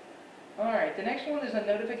 All right, the next one is a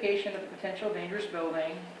notification of the potential dangerous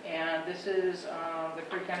building, and this is the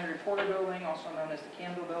Curry County Reporter Building, also known as the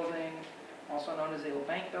Campbell Building, also known as the Old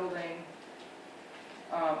Bank Building.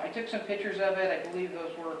 I took some pictures of it. I believe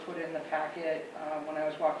those were put in the packet. When I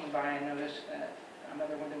was walking by, I noticed that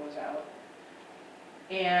another window was out.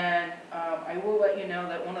 And I will let you know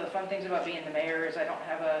that one of the fun things about being the mayor is I don't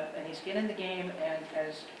have any skin in the game, and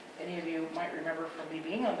as any of you might remember from me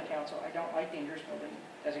being on the council, I don't like dangerous building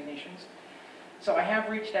designations. So I have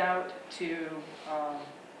reached out to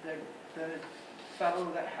the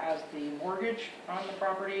fellow that has the mortgage on the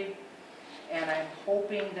property, and I'm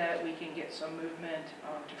hoping that we can get some movement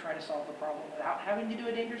to try to solve the problem without having to do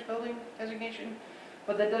a dangerous building designation.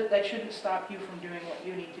 But that shouldn't stop you from doing what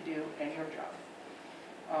you need to do and your job.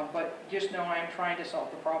 But just know I'm trying to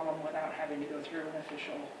solve the problem without having to go through an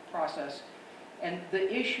official process. And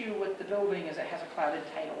the issue with the building is it has a clouded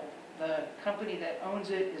title. The company that owns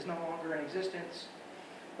it is no longer in existence,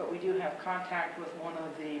 but we do have contact with one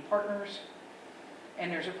of the partners,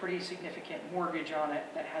 and there's a pretty significant mortgage on it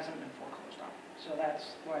that hasn't been foreclosed on. So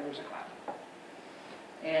that's why there's a cloud.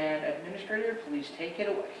 And Administrator, please take it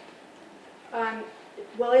away.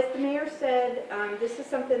 Well, as the mayor said, this is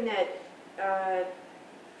something that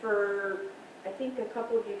for, I think a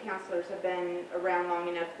couple of you counselors have been around long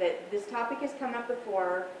enough that this topic has come up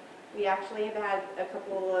before. We actually have had a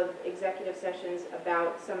couple of executive sessions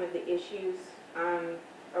about some of the issues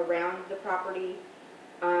around the property.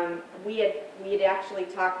 We had actually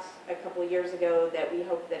talked a couple of years ago that we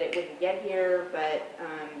hoped that it wouldn't get here, but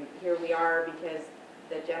here we are because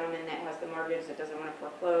the gentleman that has the mortgage that doesn't want to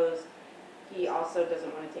foreclose, he also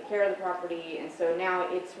doesn't want to take care of the property, and so now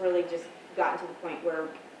it's really just gotten to the point where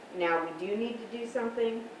now we do need to do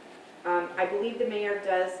something. I believe the mayor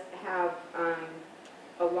does have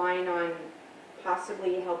a line on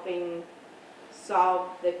possibly helping solve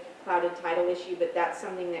the clouded title issue, but that's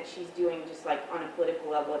something that she's doing just like on a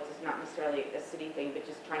political level. It's not necessarily a city thing, but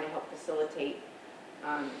just trying to help facilitate.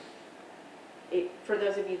 For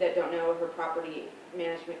those of you that don't know, her property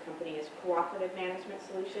management company is Cooperative Management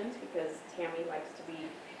Solutions, because Tammy likes to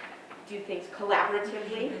do things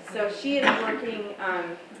collaboratively. So she is working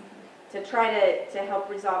to try to help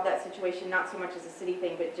resolve that situation, not so much as a city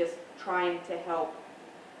thing, but just trying to help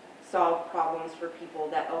solve problems for people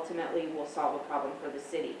that ultimately will solve a problem for the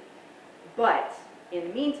city. But in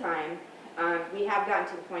the meantime, we have gotten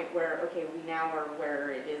to the point where, okay, we now are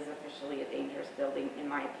where it is officially a dangerous building, in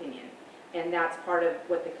my opinion. And that's part of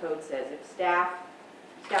what the code says. If staff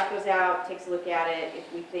goes out, takes a look at it,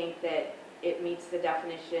 if we think that it meets the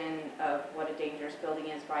definition of what a dangerous building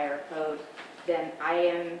is by our code, then I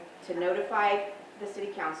am to notify the city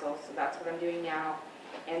council, so that's what I'm doing now.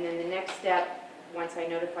 And then the next step, once I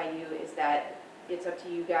notify you, is that it's up to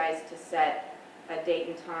you guys to set a date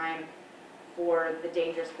and time for the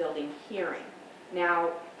dangerous building hearing.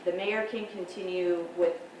 Now, the mayor can continue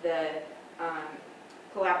with the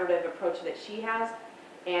collaborative approach that she has,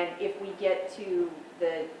 and if we get to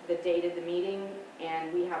the date of the meeting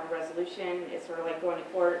and we have a resolution, it's sort of like going to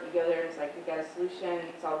court. You go there and it's like, we've got a solution,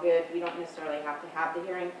 it's all good. We don't necessarily have to have the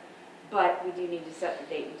hearing, but we do need to set the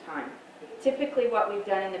date and time. Typically what we've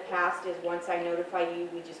done in the past is once I notify you,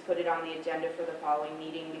 we just put it on the agenda for the following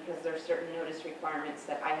meeting because there's certain notice requirements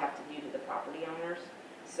that I have to do to the property owners.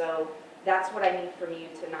 So that's what I need from you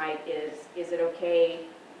tonight is it okay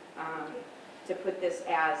to put this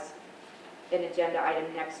as an agenda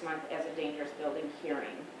item next month as a dangerous building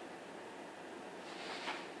hearing?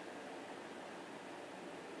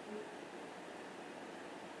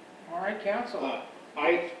 All right, council.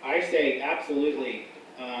 I say absolutely.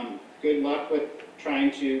 Good luck with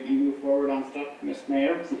trying to move forward on stuff, Ms.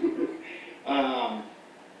 Mayor.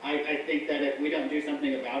 I think that if we don't do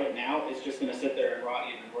something about it now, it's just gonna sit there and rot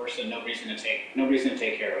even worse and nobody's gonna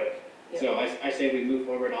take care of it. Yep. So I say we move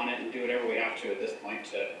forward on it and do whatever we have to at this point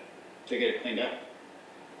to get it cleaned up.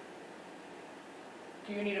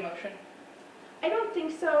 Do you need a motion? I don't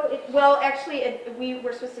think so. Well, actually, we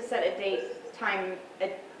were supposed to set a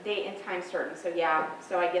date and time certain, so yeah.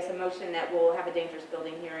 So I guess a motion that we'll have a dangerous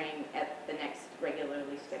building hearing at the next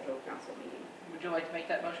regularly scheduled council meeting. Would you like to make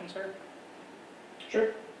that motion, sir? Sure.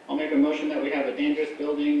 I'll make a motion that we have a dangerous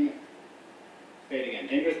building, say it again,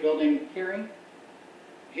 dangerous building Hearing?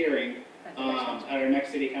 hearing At the next council. at our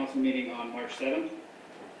next city council meeting on March 7th.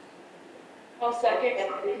 I'll second.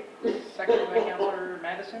 Seconded by Councilor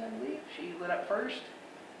Madison, I believe. She lit up first.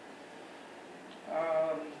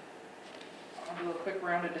 I'll do a quick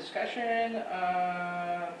round of discussion.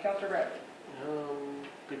 Councilor Bradley.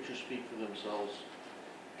 Pictures speak for themselves.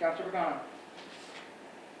 Councilor Begano.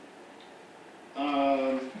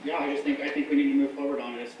 Yeah, I think we need to move forward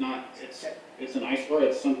on it. It's an eyesore.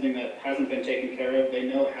 It's something that hasn't been taken care of. They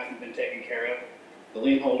know it hasn't been taken care of. The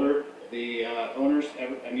lien holder, the owners,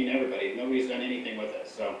 everybody. Nobody's done anything with it,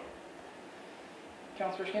 so.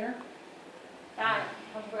 Councilor Skinner. That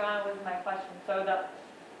was my question. So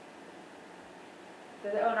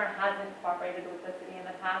the owner hasn't cooperated with the city in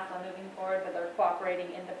the past on moving forward, but they're cooperating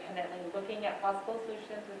independently, looking at possible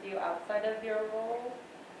solutions with you outside of your role?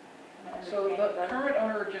 So the current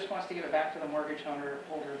owner just wants to give it back to the mortgage holder,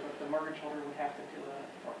 but the mortgage holder would have to do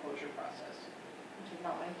a foreclosure process. Which is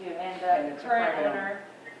not going to do. And And the it's a current private owner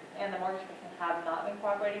and the mortgage person have not been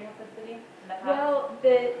cooperating with the city in the past? Well,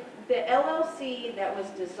 the LLC that was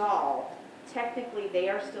dissolved, technically they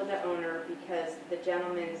are still the owner because the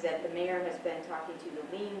gentleman that the mayor has been talking to,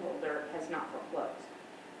 the lien holder, has not foreclosed.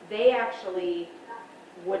 They actually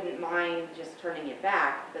wouldn't mind just turning it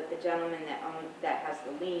back, but the gentleman that has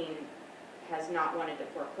the lien has not wanted to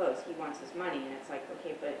foreclose. He wants his money, and it's like,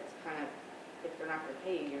 okay, but it's kind of, if they're not going to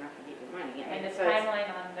pay you, you're not going to get your money. And the so it's- timeline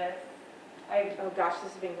on this, oh gosh,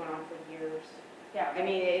 this has been going on for years. yeah. I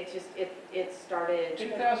mean, it started.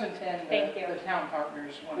 2010, Thank you. the town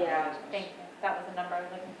partners went out Yeah, of business. Thank you. That was the number I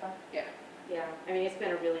was looking for. Yeah, I mean, it's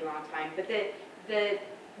been a really long time, but the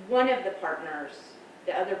one of the partners,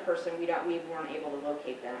 the other person, we weren't able to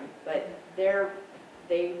locate them, but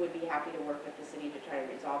they would be happy to work with the city to try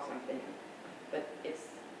to resolve something. But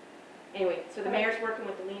anyway, so the mayor's working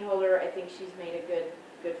with the lien holder. I think she's made a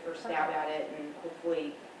good first stab at it, and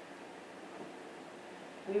hopefully,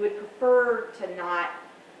 we would prefer to not,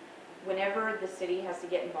 whenever the city has to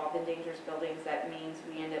get involved in dangerous buildings, that means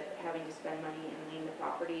we end up having to spend money and lien the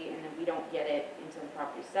property, and then we don't get it until the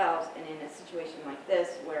property sells. And in a situation like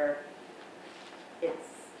this, where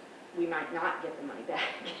we might not get the money back.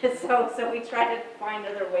 So we try to find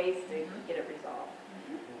other ways to get it resolved.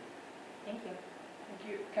 Thank you.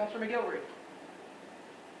 Thank you. Councilor McGilvery.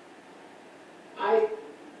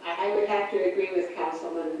 I would have to agree with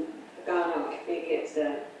Councilman Pagano. I think it's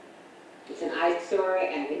an eyesore,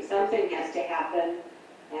 and I think something has to happen,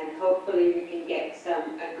 and hopefully we can get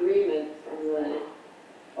some agreement from the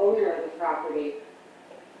owner of the property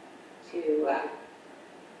to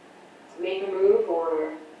make a move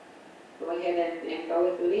or go ahead and go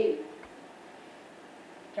with the lien.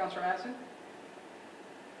 Counselor Madison?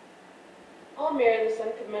 I'll mirror the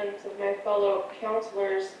sentiments of my fellow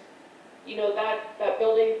counselors. You know, that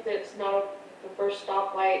building that's now the first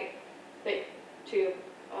stoplight that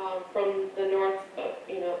from the north,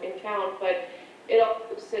 in town, but it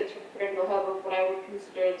also sits right in the hub of what I would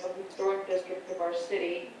consider the historic district of our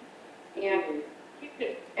city. And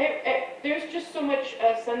there's just so much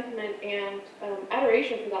sentiment and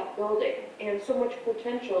adoration for that building and so much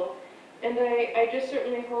potential. And I just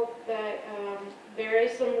certainly hope that there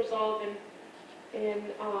is some resolve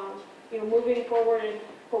in moving forward and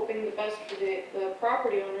hoping the best for the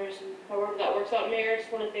property owners, and however that works out. Mayor, I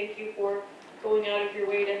just want to thank you for going out of your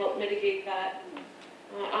way to help mitigate that.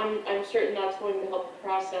 I'm certain that's going to help the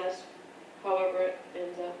process, however it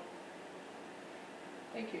ends up.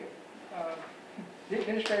 Thank you. The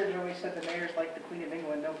administrators always said the mayor's like the Queen of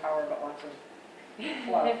England, no power but lots of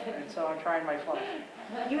fluff, and so I'm trying my fluff.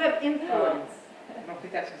 You have influence. I don't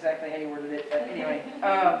think that's exactly how you worded it, but anyway.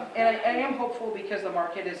 And I am hopeful because the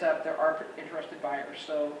market is up, there are interested buyers,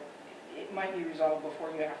 so it might be resolved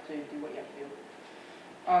before you have to do what you have to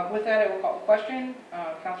do. With that, I will call the question.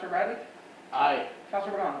 Councilor Bradley? Aye.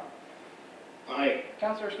 Councilor O'Donnell? Aye.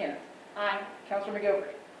 Councilor Scanlon? Aye. Councilor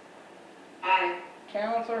McGilvery? Aye.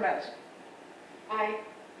 Councilor Madison? Aye.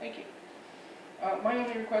 Thank you. My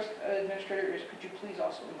only request, Administrator, is could you please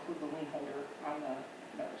also include the lien holder on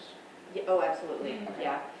the notice? Yeah, oh, absolutely, Okay.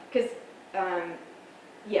 yeah. Because,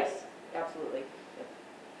 yes, absolutely.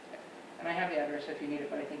 And I have the address if you need it,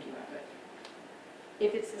 but I think you have it.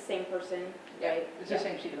 If it's the same person, right? It's the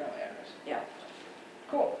same Cedar Valley address. Yeah.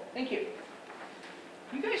 Cool, thank you.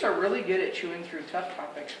 You guys are really good at chewing through tough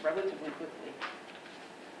topics relatively quickly.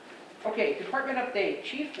 Okay, department update.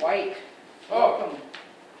 Chief White, welcome.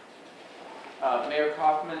 Mayor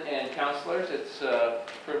Kaufman and councilors, it's a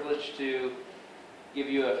privilege to give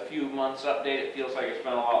you a few months update. It feels like it's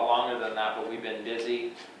been a lot longer than that, but we've been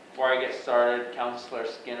busy. Before I get started, Councilor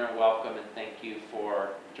Skinner, welcome and thank you for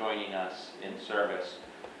joining us in service.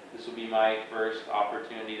 This will be my first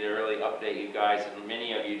opportunity to really update you guys, and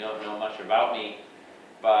many of you don't know much about me,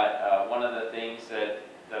 but one of the things that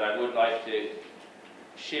I would like to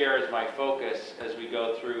share as my focus as we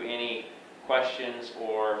go through any questions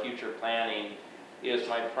or future planning is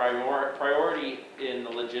my priority in the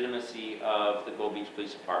legitimacy of the Gold Beach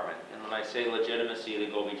Police Department. And when I say legitimacy of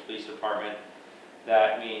the Gold Beach Police Department,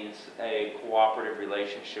 that means a cooperative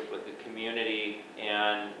relationship with the community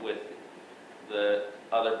and with the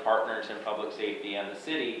other partners in public safety and the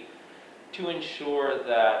city to ensure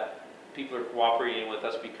that people are cooperating with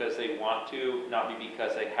us because they want to, not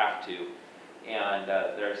because they have to. And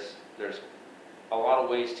there's a lot of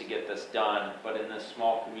ways to get this done, but in this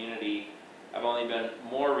small community, I've only been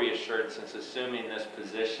more reassured since assuming this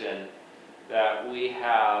position that we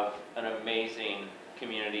have an amazing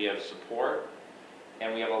community of support,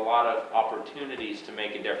 and we have a lot of opportunities to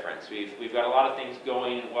make a difference. We've got a lot of things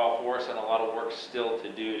going well for us and a lot of work still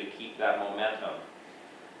to do to keep that momentum.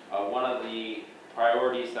 One of the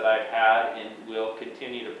priorities that I've had and will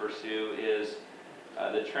continue to pursue is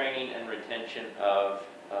the training and retention of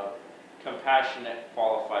compassionate,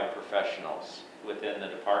 qualified professionals within the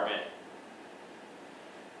department.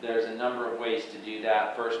 There's a number of ways to do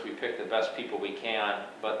that. First, we pick the best people we can,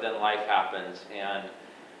 but then life happens, and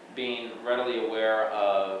being readily aware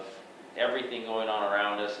of everything going on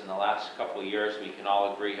around us in the last couple of years, we can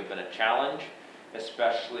all agree have been a challenge,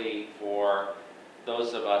 especially for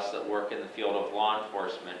those of us that work in the field of law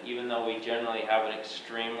enforcement. Even though we generally have an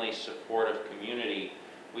extremely supportive community,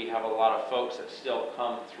 we have a lot of folks that still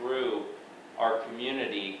come through our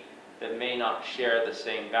community that may not share the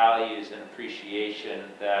same values and appreciation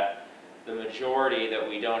that the majority that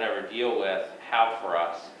we don't ever deal with have for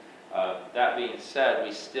us. That being said,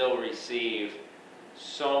 we still receive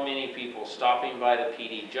so many people stopping by the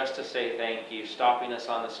PD just to say thank you, stopping us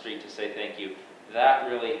on the street to say thank you. That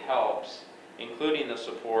really helps, including the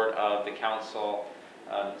support of the council,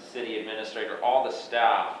 the city administrator, all the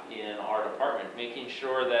staff in our department, making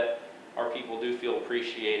sure that our people do feel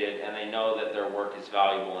appreciated and they know that their work is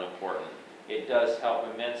valuable and important. It does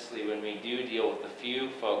help immensely when we do deal with the few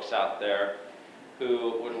folks out there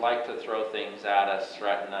who would like to throw things at us,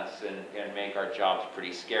 threaten us, and make our jobs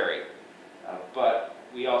pretty scary. But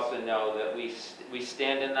we also know that we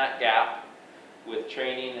stand in that gap with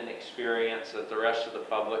training and experience that the rest of the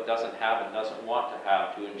public doesn't have and doesn't want to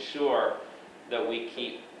have, to ensure that we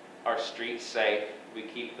keep our streets safe, we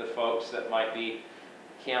keep the folks that might be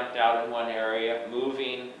camped out in one area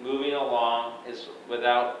moving along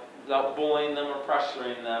without bullying them or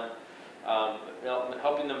pressuring them,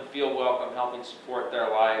 helping them feel welcome, helping support their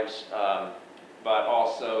lives, but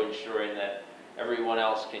also ensuring that everyone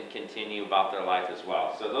else can continue about their life as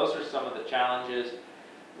well. So those are some of the challenges.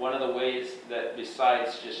 One of the ways that,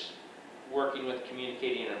 besides just working with,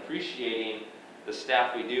 communicating, and appreciating the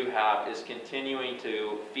staff we do have, is continuing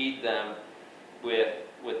to feed them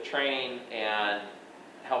with training and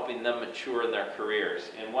helping them mature in their careers.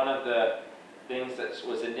 And one of the things that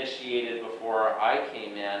was initiated before I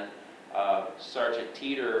came in, Sergeant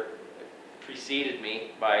Teeter preceded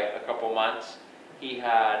me by a couple months. He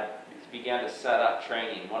began to set up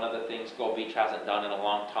training. One of the things Gold Beach hasn't done in a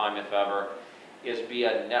long time, if ever, is be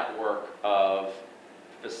a network of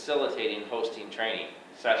facilitating, hosting training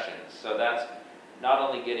sessions. So that's not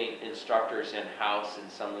only getting instructors in-house in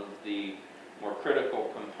some of the more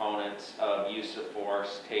critical components of use of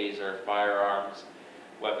force, taser, firearms,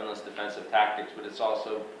 weaponless defensive tactics, but it's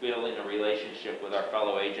also building a relationship with our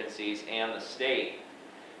fellow agencies and the state,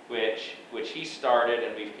 which he started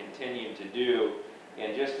and we've continued to do.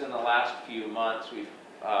 And just in the last few months,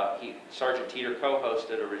 Sergeant Teeter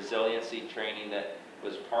co-hosted a resiliency training that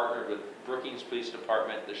was partnered with Brookings Police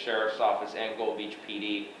Department, the Sheriff's Office, and Gold Beach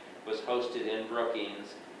PD. Was hosted in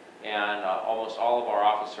Brookings, and almost all of our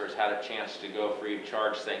officers had a chance to go free of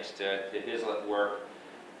charge thanks to his work,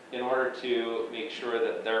 in order to make sure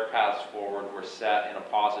that their paths forward were set in a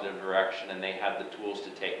positive direction and they had the tools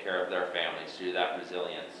to take care of their families through that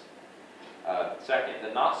resilience. Second,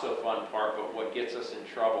 the not so fun part, but what gets us in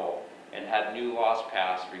trouble, and had new laws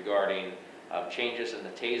passed regarding changes in the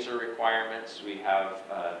taser requirements. We have,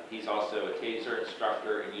 he's also a taser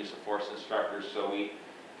instructor and use of force instructor, so we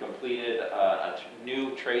completed a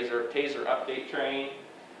new taser update training.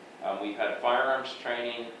 We've had firearms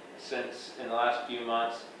training since in the last few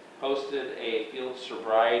months, hosted a field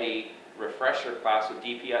sobriety refresher class with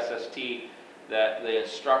DPSST that the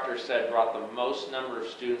instructor said brought the most number of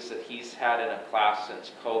students that he's had in a class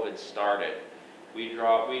since COVID started. We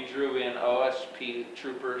drew in OSP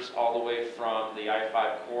troopers all the way from the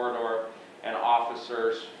I-5 corridor and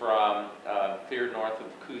officers from clear north of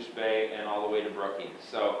Coos Bay and all the way to Brookings.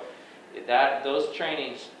 So those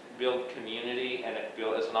trainings build community, and it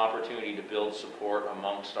is an opportunity to build support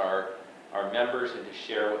amongst our members and to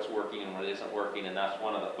share what's working and what isn't working. And that's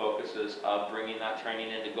one of the focuses of bringing that training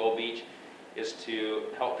into Gold Beach, is to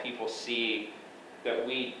help people see that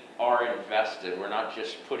we are invested. We're not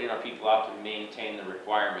just putting our people out to maintain the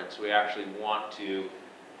requirements. We actually want to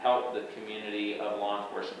help the community of law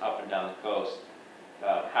enforcement up and down the coast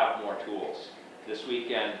have more tools. This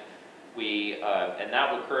weekend, and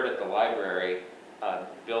that occurred at the library,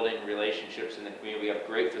 building relationships in the community. We have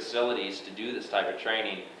great facilities to do this type of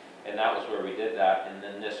training, and that was where we did that. And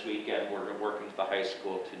then this weekend, we're working with the high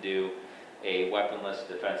school to do a weaponless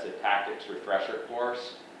defensive tactics refresher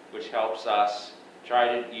course, which helps us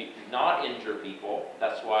try to not injure people,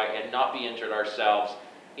 that's why, and not be injured ourselves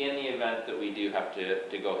in the event that we do have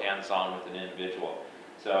to go hands-on with an individual.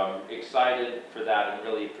 So I'm excited for that and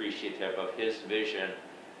really appreciative of his vision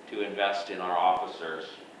to invest in our officers.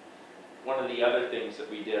 One of the other things that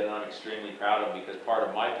we did, and I'm extremely proud of because part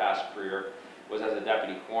of my past career was as a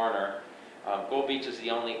deputy coroner. Gold Beach is the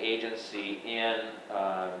only agency in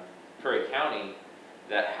Curry County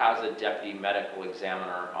that has a deputy medical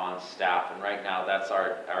examiner on staff, and right now that's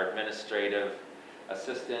our administrative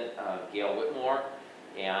assistant, Gail Whitmore,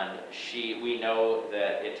 and we know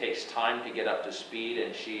that it takes time to get up to speed,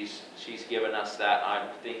 and she's given us that. I'm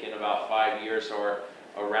thinking about 5 years or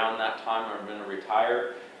around that time I'm going to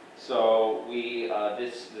retire. So we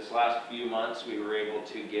this last few months we were able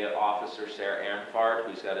to get Officer Sarah Ehrenfard,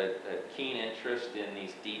 who's got a keen interest in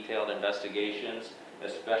these detailed investigations,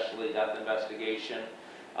 especially death investigation,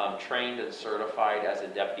 trained and certified as a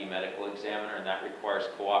deputy medical examiner, and that requires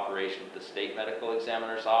cooperation with the state medical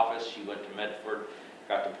examiner's office. She went to Medford,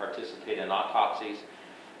 got to participate in autopsies.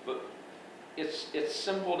 But it's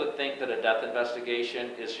simple to think that a death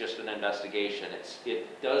investigation is just an investigation.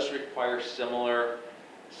 It does require similar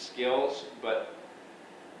skills, but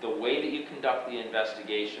the way that you conduct the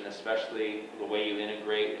investigation, especially the way you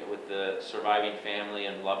integrate with the surviving family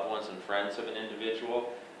and loved ones and friends of an individual,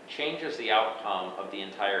 changes the outcome of the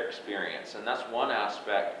entire experience. And that's one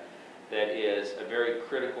aspect that is a very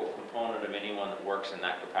critical component of anyone that works in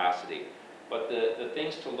that capacity. But the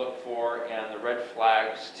things to look for and the red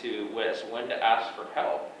flags to when to ask for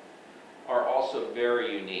help are also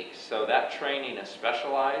very unique. So that training is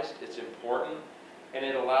specialized, it's important, and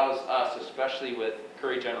it allows us, especially with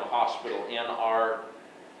Curry General Hospital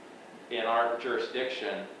in our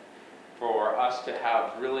jurisdiction, for us to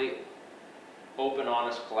have really open,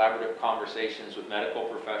 honest, collaborative conversations with medical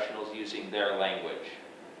professionals using their language.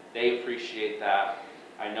 They appreciate that.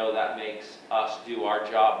 I know that makes us do our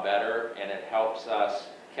job better, and it helps us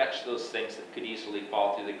catch those things that could easily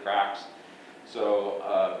fall through the cracks. So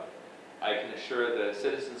I can assure the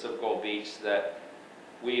citizens of Gold Beach that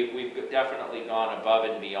we've definitely gone above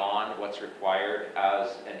and beyond what's required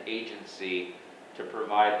as an agency to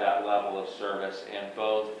provide that level of service. And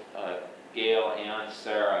both Gail and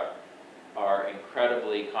Sarah are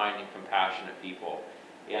incredibly kind and compassionate people.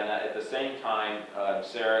 And at the same time,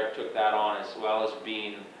 Sarah took that on, as well as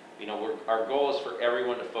being, our goal is for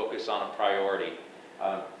everyone to focus on a priority.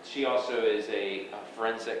 She also is a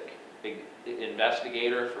forensic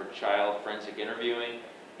investigator for child forensic interviewing,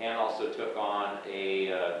 and also took on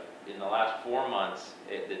in the last 4 months,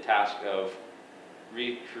 the task of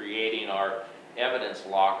recreating our evidence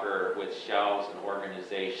locker with shelves and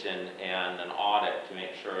organization and an audit to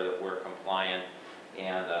make sure that we're compliant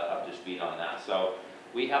and up to speed on that. So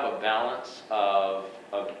we have a balance of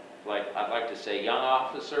like, I'd like to say, young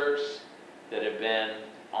officers that have been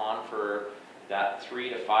on for that 3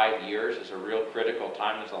 to 5 years is a real critical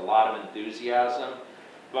time. There's a lot of enthusiasm,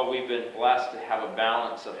 but we've been blessed to have a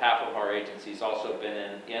balance of half of our agencies also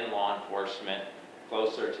been in law enforcement,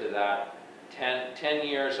 closer to that 10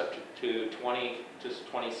 years up to 20, just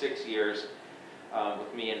 26 years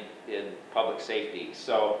with me in public safety.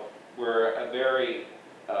 So we're a very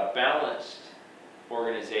balanced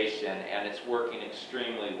organization, and it's working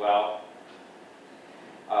extremely well.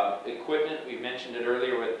 Equipment, we mentioned it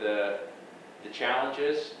earlier with the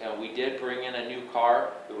challenges, and we did bring in a new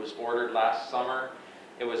car. It was ordered last summer.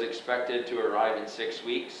 It was expected to arrive in 6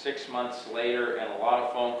 weeks. 6 months later, and a lot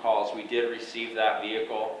of phone calls, we did receive that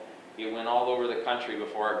vehicle. It went all over the country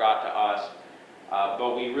before it got to us,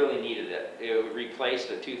 but we really needed it. It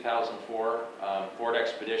replaced a 2004 Ford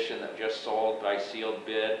Expedition that just sold by sealed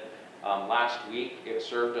bid last week. It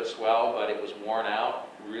served us well, but it was worn out,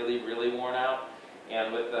 really, really worn out.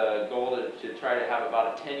 And with the goal to try to have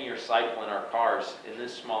about a 10-year cycle in our cars in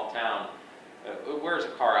this small town, it wears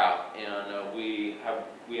a car out. And we have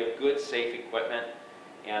good, safe equipment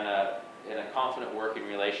and a confident working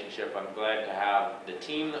relationship. I'm glad to have the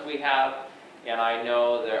team that we have. And I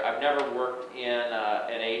know that I've never worked in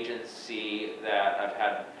an agency that I've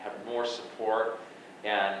had more support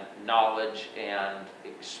and knowledge and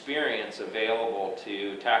experience available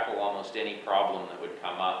to tackle almost any problem that would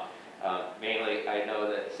come up. Mainly, I know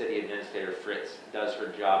that City Administrator Fritz does her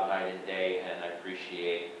job night and day, and I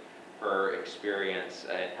appreciate her experience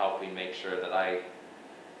in helping make sure that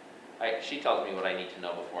she tells me what I need to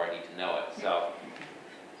know before I need to know it. So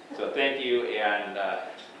thank you, and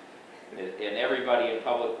everybody in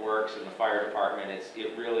Public Works and the fire department.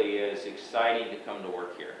 It really is exciting to come to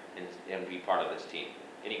work here and be part of this team.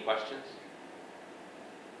 Any questions?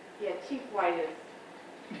 Yeah, Chief White is,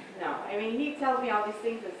 no, I mean, he tells me all these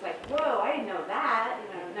things, it's like, whoa, I didn't know that,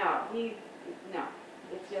 no,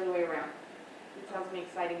 it's the other way around. He tells me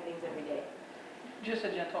exciting things every day. Just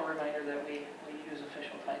a gentle reminder that we use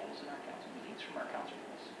official titles in our council meetings from our council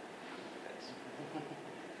rules.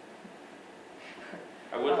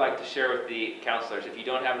 I would like to share with the counselors, if you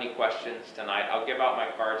don't have any questions tonight, I'll give out my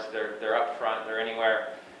cards. They're up front, they're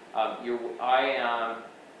anywhere. I am,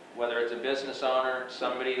 whether it's a business owner,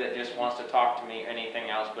 somebody that just wants to talk to me, anything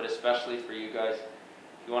else, but especially for you guys,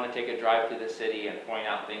 if you want to take a drive through the city and point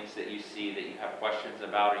out things that you see that you have questions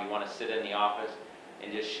about, or you want to sit in the office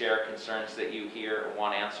and just share concerns that you hear or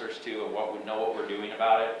want answers to, or what we're doing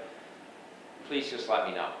about it, please just let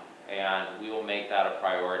me know, and we will make that a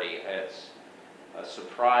priority. It's a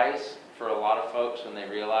surprise for a lot of folks when they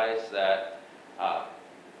realize that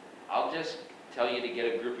I'll just tell you to get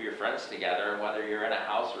a group of your friends together, whether you're in a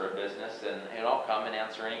house or a business, and I'll come and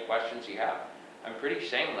answer any questions you have. I'm pretty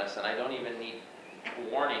shameless, and I don't even need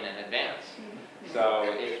warning in advance. So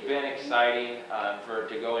it's been exciting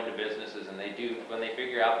to go into businesses, and they do, when they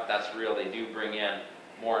figure out that that's real, they do bring in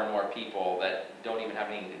more and more people that don't even have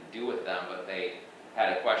anything to do with them, but they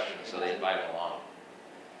had a question, so they invite them along.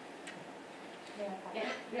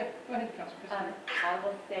 Yeah, go ahead, Councilor. I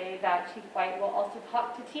will say that Chief White will also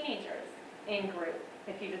talk to teenagers in group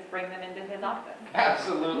if you just bring them into his office.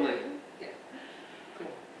 Absolutely.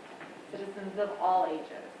 Citizens of all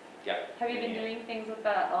ages. Yeah. Have you been doing things with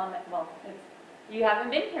the you haven't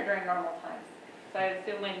been here during normal times. So I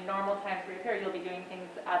assume when normal times reappear, you'll be doing things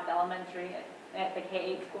at the elementary, at the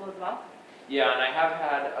K-8 school as well? Yeah, and I have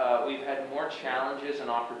had, we've had more challenges and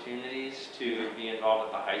opportunities to be involved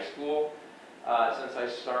at the high school since I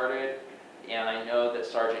started. And I know that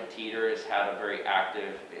Sergeant Teeter has had a very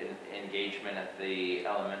active engagement at the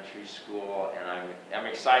elementary school, and I'm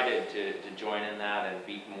excited to join in that and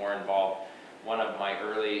be more involved. one of my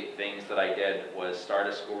early things that I did was start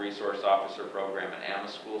a school resource officer program, and am a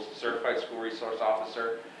certified school resource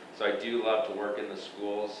officer. So I do love to work in the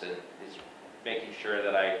schools, and it's making sure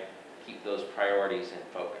that I keep those priorities in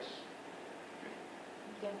focus.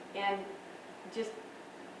 And just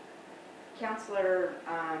Counselor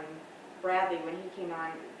Bradley, when he came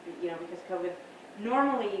on, because COVID,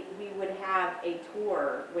 normally we would have a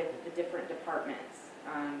tour with the different departments.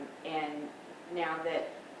 And now that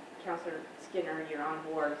Counselor Skinner, you're on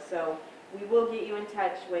board, so we will get you in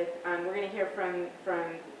touch with, we're going to hear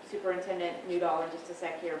from Superintendent Newdahl in just a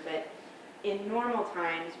sec here, but in normal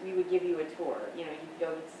times, we would give you a tour. You could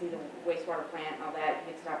go see the wastewater plant and all that,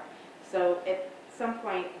 good stuff. So at some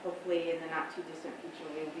point, hopefully in the not too distant future,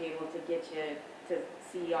 we'll be able to get you to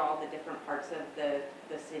see all the different parts of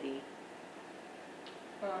the city.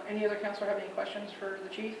 Any other counselor have any questions for the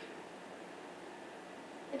chief?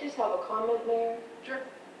 I just have a comment, Mayor. Sure.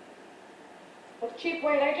 Chief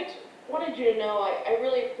White, I just wanted you to know I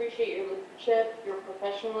really appreciate your leadership, your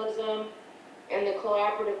professionalism, and the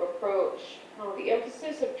collaborative approach. The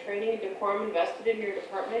emphasis of training and decorum invested in your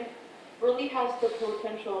department really has the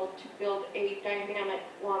potential to build a dynamic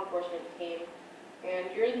law enforcement team.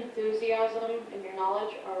 And your enthusiasm and your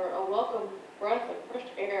knowledge are a welcome breath of fresh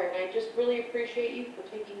air, and I just really appreciate you for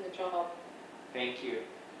taking the job. Thank you.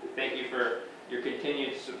 Thank you for your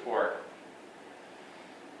continued support.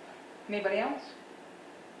 Anybody else?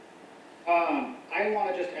 I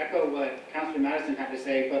want to just echo what Councilor Madison had to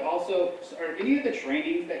say, but also, are any of the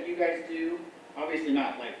trainings that you guys do, obviously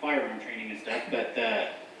not like firearm training and stuff, but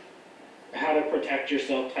how to protect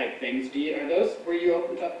yourself type things, are those where you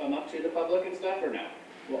open them up to the public and stuff, or no?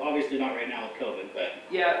 Well, obviously not right now with COVID, but.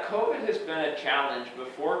 Yeah, COVID has been a challenge.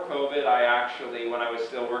 Before COVID, I actually, when I was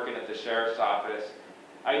still working at the sheriff's office,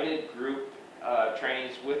 I did group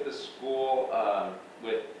trainings with the school,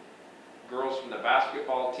 with girls from the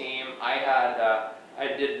basketball team.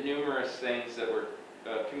 I did numerous things that were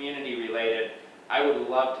community related. I would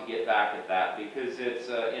love to get back at that because it's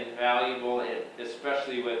invaluable,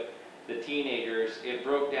 especially with the teenagers. It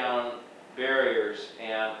broke down barriers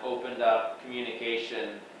and opened up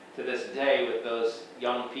communication to this day with those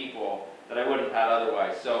young people that I wouldn't have had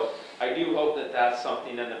otherwise. So I do hope that that's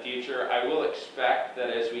something in the future. I will expect that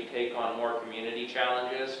as we take on more community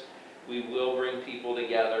challenges, we will bring people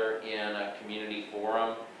together in a community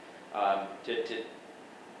forum to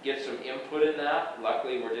get some input in that.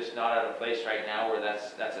 Luckily, we're just not at a place right now where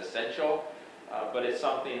that's essential, but it's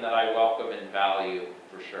something that I welcome and value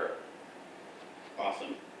for sure.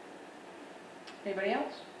 Awesome. Anybody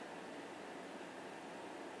else?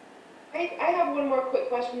 I have one more quick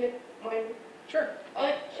question, if you mind. Sure.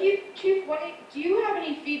 Chief White, do you have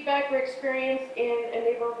any feedback or experience in a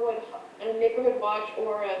neighborhood watch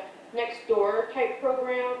or a next door type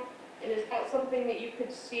program? And is that something that you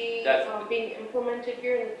could see being implemented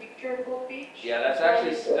here in the future in Gold Beach? Yeah,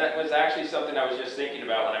 that was actually something I was just thinking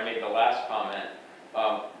about when I made the last comment.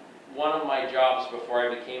 One of my jobs before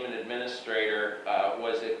I became an administrator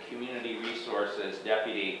was a community resources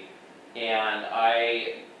deputy, and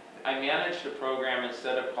I managed a program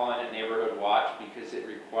instead of calling it Neighborhood Watch because it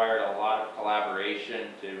required a lot of collaboration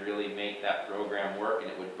to really make that program work, and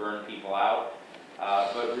it would burn people out.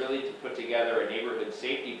 But really to put together a neighborhood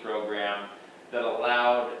safety program that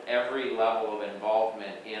allowed every level of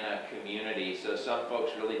involvement in a community. So some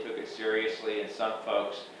folks really took it seriously, and some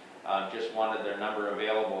folks just wanted their number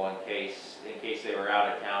available in case they were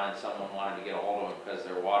out of town and someone wanted to get a hold of them because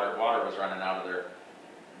their water was running out of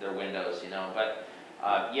their windows, But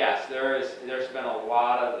yes, there's been a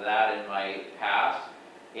lot of that in my past,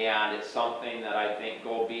 and it's something that I think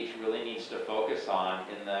Gold Beach really needs to focus on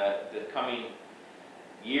in the coming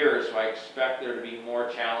years. So I expect there to be more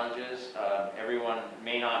challenges. Everyone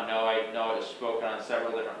may not know, I know it was spoken on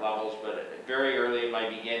several different levels, but very early in my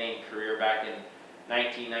beginning career back in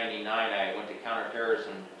 1999, I went to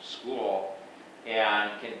counterterrorism school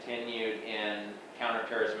and continued in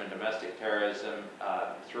counterterrorism and domestic terrorism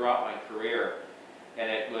throughout my career. And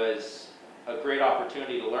it was a great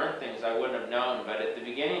opportunity to learn things I wouldn't have known. But at the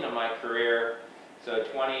beginning of my career, so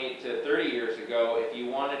 20 to 30 years ago, if you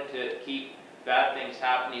wanted to keep bad things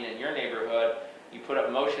happening in your neighborhood, you put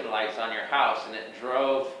up motion lights on your house, and it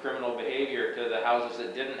drove criminal behavior to the houses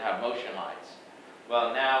that didn't have motion lights.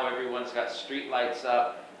 Well, now everyone's got street lights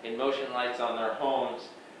up and motion lights on their homes.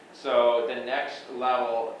 So the next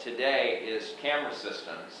level today is camera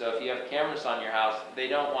systems. So if you have cameras on your house, they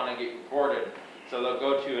don't want to get recorded. So they'll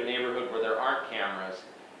go to a neighborhood where there aren't cameras.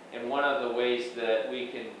 And one of the ways that we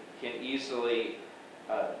can easily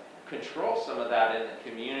control some of that in the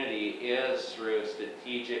community is through a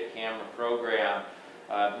strategic camera program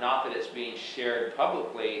Not that it's being shared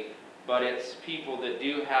publicly, but it's people that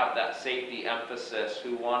do have that safety emphasis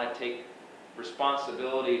who want to take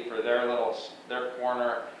responsibility for their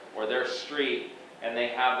corner or their street, and they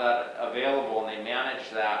have that available and they manage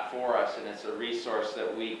that for us, and it's a resource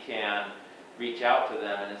that we can reach out to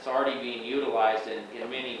them, and it's already being utilized in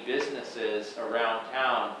many businesses around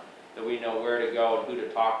town that we know where to go and who to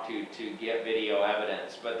talk to get video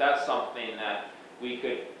evidence. But that's something that we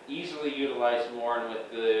could easily utilize more, and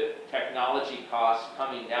with the technology costs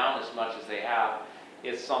coming down as much as they have,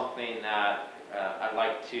 it's something that I'd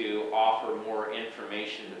like to offer more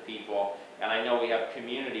information to people. And I know we have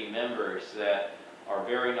community members that are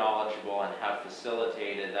very knowledgeable and have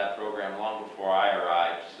facilitated that program long before I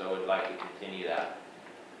arrived, so I'd like to continue that.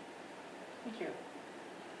 Thank you.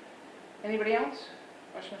 Anybody else?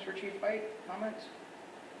 Questions for Chief White? Comments?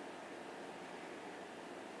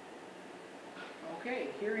 Okay,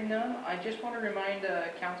 hearing none, I just want to remind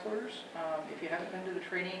counselors, if you haven't been to the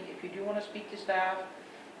training, if you do want to speak to staff,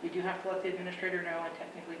 you do have to let the administrator know and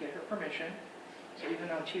technically get her permission. So even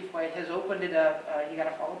though Chief White has opened it up, you got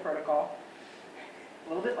to follow protocol. A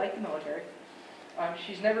little bit like the military.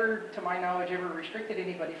 She's never, to my knowledge, ever restricted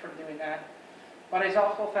anybody from doing that. But I've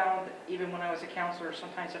also found, even when I was a counselor,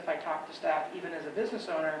 sometimes if I talked to staff, even as a business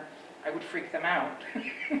owner, I would freak them out.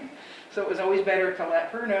 So it was always better to let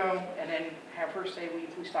her know and then have her say, will you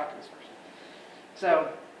please talk to this person?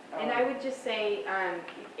 So. And I would just say,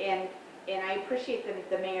 and I appreciate that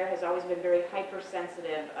the mayor has always been very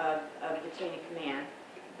hypersensitive of the chain of command,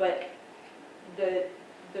 but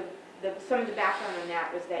some of the background on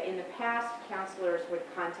that was that in the past, counselors would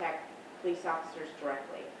contact police officers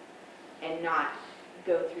directly and not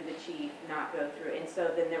go through the chief, not go through, and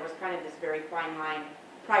so then there was kind of this very fine line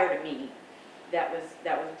prior to me that was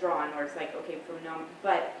drawn, where it's like, okay, from no,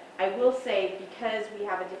 but I will say, because we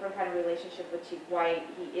have a different kind of relationship with Chief White,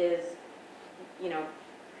 he is, you know,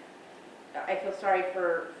 I feel sorry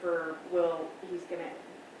for Will. He's gonna,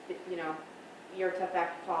 you know, you're a tough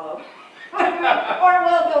act to follow. Or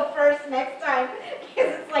Will go first next time,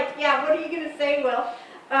 because it's like, yeah, what are you gonna say, Will?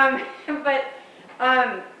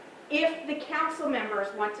 If the council members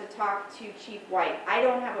want to talk to Chief White, I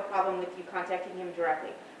don't have a problem with you contacting him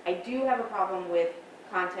directly. I do have a problem with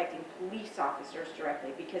contacting police officers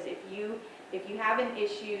directly, because if you have an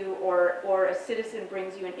issue or a citizen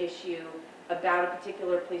brings you an issue about a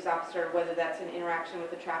particular police officer, whether that's an interaction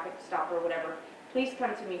with a traffic stop or whatever, please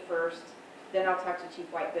come to me first, then I'll talk to Chief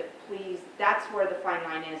White. But please, that's where the fine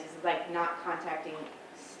line is like not contacting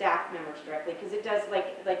staff members directly, because it does,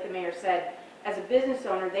 like the mayor said, as a business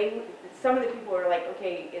owner, some of the people are like,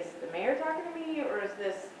 okay, is the mayor talking to me, or is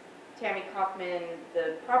this Tammy Kaufman,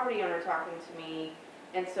 the property owner, talking to me?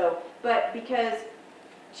 And so, but because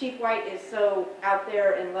Chief White is so out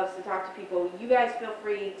there and loves to talk to people, you guys feel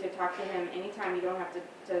free to talk to him anytime. You don't have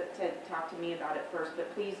to talk to me about it first,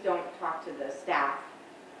 but please don't talk to the staff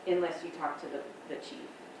unless you talk to the chief.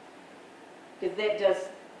 Because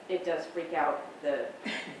it does freak out the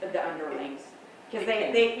underlings. Because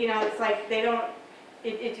they, you know, it's like they don't,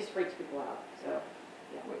 it just freaks people out, so,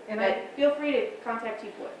 yeah. And But feel free to contact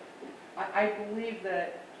Chief Wood. I believe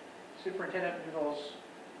that Superintendent Noodle's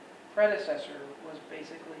predecessor was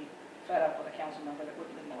basically fed up with a council member that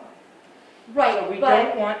wouldn't leave him alone. Right, So we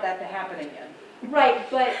don't want that to happen again. Right,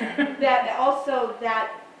 but that also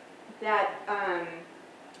that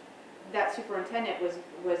superintendent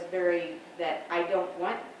was very, that I don't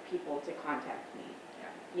want people to contact me.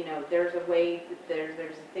 You know, there's a way, there's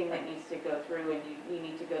a thing that needs to go through, and you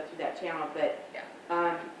need to go through that channel, but,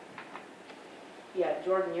 yeah,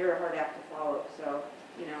 Jordan, you're a hard act to follow, so,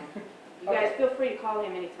 you know, you guys feel free to call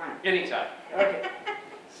him anytime. Anytime. Okay,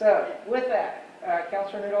 so with that,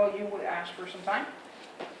 Councilor Noodle, you would ask for some time?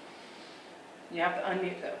 You have to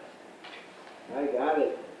unmute though. I got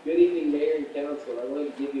it. Good evening, Mayor and Council. I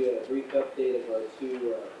wanted to give you a brief update of our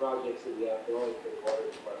two projects that we have going for the water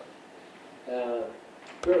department.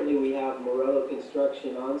 Currently, we have Morello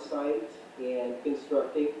Construction on site and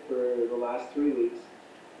constructing for the last 3 weeks.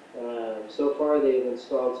 So far, they've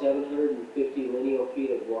installed 750 lineal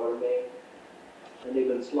feet of water main, and they've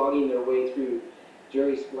been slogging their way through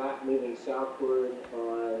Jerry's Flat, moving southward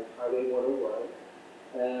on Highway 101.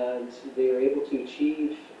 And they are able to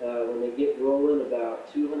achieve, when they get rolling,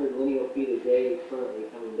 about 200 lineal feet a day currently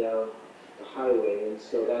coming down the highway. And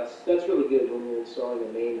so that's really good when you're installing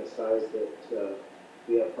a main the size that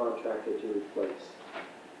we have contracted to replace.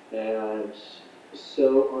 And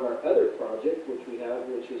so on our other project, which we have,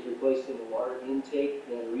 which is replacing the water intake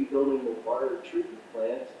and rebuilding the water treatment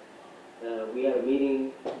plant, we had a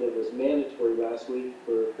meeting that was mandatory last week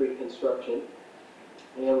for pre-construction,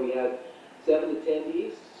 and we had 7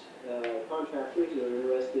 attendees, contractors that are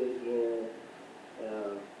interested in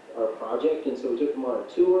our project, and so we took them on a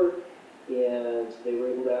tour, and they were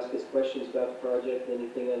able to ask us questions about the project,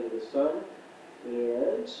 anything under the sun.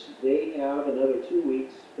 And they have another 2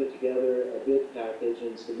 weeks to put together a bid package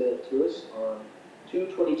and submit it to us on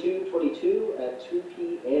 2/22/22 at 2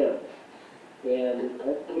 p.m. And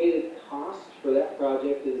the estimated cost for that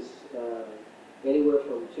project is anywhere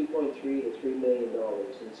from $2.3 to $3 million.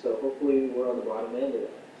 And so hopefully we're on the bottom end of that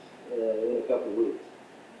in a couple of weeks.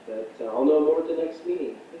 But I'll know more at the next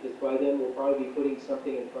meeting, because by then we'll probably be putting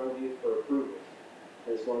something in front of you for approval,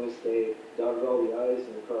 as long as they dotted all the i's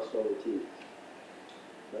and crossed all the t's.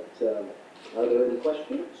 But are there any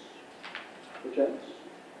questions for Travis?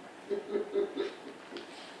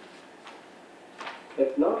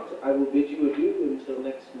 If not, I will bid you adieu until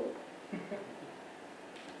next month.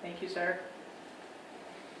 Thank you, sir.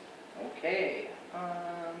 Okay,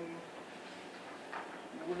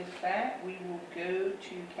 with that, we will go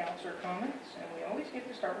to counselor comments, and we always get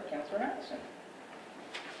to start with Counselor Madison,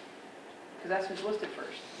 because that's who's listed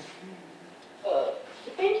first.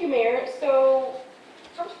 Thank you, Mayor. So,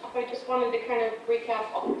 first off, I just wanted to kind of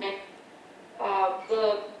recap all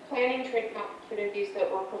the planning training opportunities that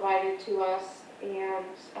were provided to us, and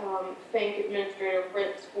thank Administrator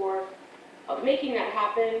Fritz for making that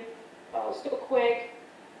happen so quick.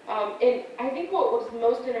 And I think what was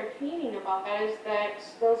most entertaining about that is that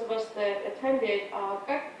those of us that attended got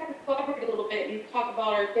kind of collaborate a little bit and talk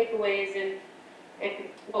about our takeaways and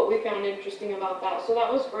what we found interesting about that. So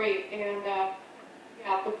that was great. And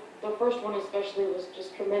yeah, the first one especially was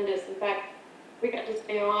just tremendous. In fact, we got to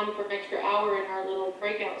stay on for an extra hour in our little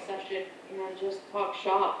breakout session and just talk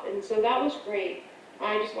shop. And so that was great.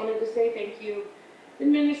 I just wanted to say thank you,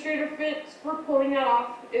 Administrator Fitz, for pulling that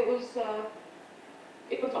off. It was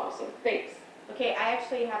awesome. Thanks. Okay, I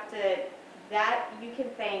actually have to, that you can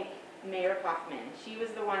thank Mayor Kaufman. She was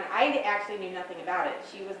the one, I actually knew nothing about it.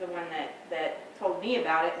 She was the one that told me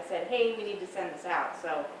about it and said, hey, we need to send this out.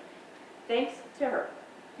 So thanks to her.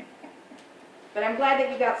 But I'm glad that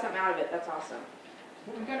you got something out of it. That's awesome.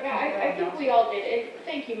 Yeah, I think we all did. And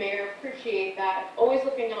thank you, Mayor. Appreciate that. Always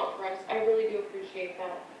looking out for us. I really do appreciate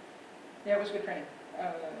that. Yeah, it was good training.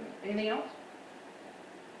 Anything else?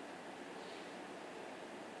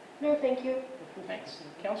 No, thank you. Thanks.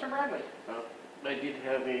 Counselor Bradley? I did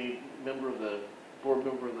have a board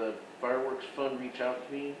member of the fireworks fund reach out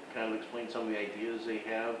to me, kind of explain some of the ideas they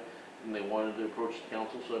have, and they wanted to approach the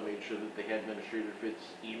council, so I made sure that they had Administrator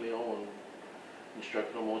Fitz's email and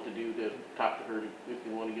instructed them what to do to talk to her if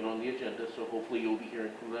they want to get on the agenda, so hopefully you'll be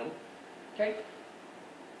hearing from them. Okay.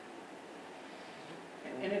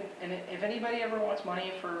 And if anybody ever wants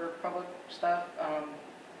money for public stuff,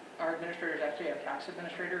 our administrator is actually our tax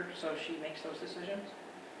administrator, so she makes those decisions.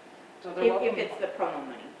 So they're welcome. If it's the promo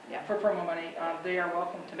money, yeah. For promo money, they are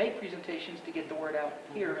welcome to make presentations to get the word out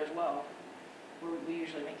here as well. We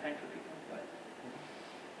usually make time for people, but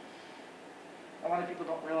a lot of people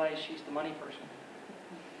don't realize she's the money person.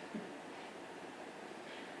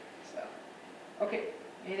 So, okay,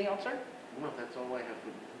 anything else, sir? No, that's all I have for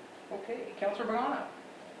you. Okay, Counselor Bogano.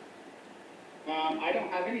 I don't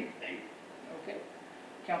have anything. Okay,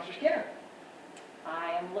 Counselor Skinner.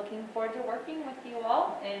 I am looking forward to working with you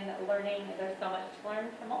all and learning. There's so much to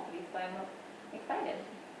learn from all of you, so I'm excited.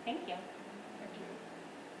 Thank you. Thank you.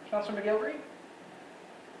 Counselor McGilvery.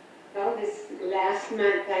 Well, this last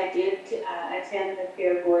month I did attend the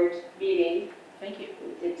Fair Board meeting. Thank you.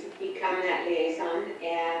 Did become that liaison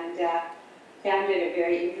and found it a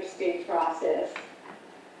very interesting process.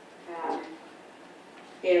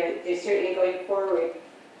 They're certainly going forward,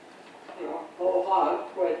 you know, whole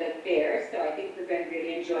hog for the fair, so I think we're going to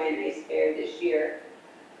really enjoy a nice fair this year.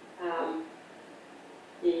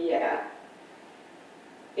 They're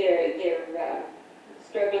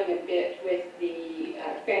struggling a bit with the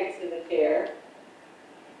fence of the fair,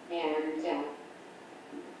 and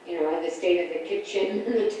you know, the state of the kitchen and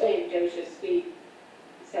the Dosha suite.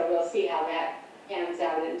 So we'll see how that pans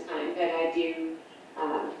out in time. But I do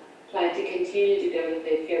plan to continue to go to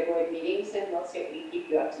the Fair Board meetings, and we'll certainly keep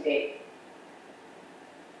you up to date.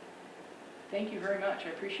 Thank you very much. I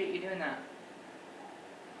appreciate you doing that.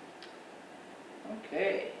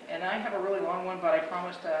 Okay, and I have a really long one, but I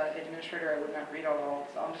promised Administrator I would not read all,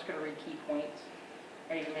 so I'm just going to read key points.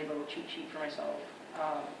 I even made a little cheat sheet for myself.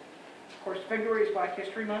 Of course, February is Black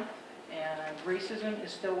History Month, and racism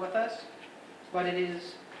is still with us, but it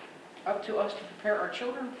is up to us to prepare our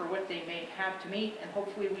children for what they may have to meet, and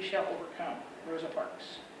hopefully we shall overcome. Rosa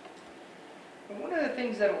Parks. And one of the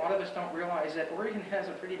things that a lot of us don't realize is that Oregon has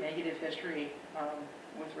a pretty negative history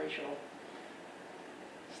with racial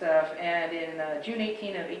stuff. And in June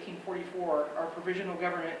 18 of 1844, our provisional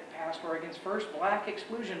government passed Oregon's first black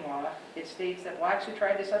exclusion law. It states that blacks who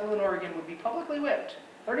tried to settle in Oregon would be publicly whipped,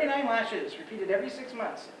 39 lashes, repeated every 6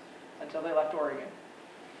 months until they left Oregon.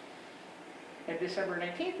 And December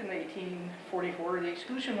 19th in 1844, the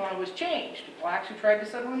exclusion law was changed. Blacks who tried to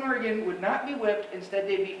settle in Oregon would not be whipped. Instead,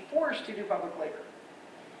 they'd be forced to do public labor.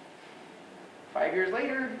 5 years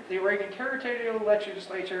later, the Oregon Territorial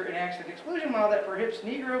Legislature enacts an exclusion law that prohibits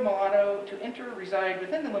Negro, mulatto to enter or reside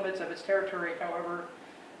within the limits of its territory. However,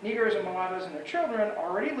 Negroes and mulattoes and their children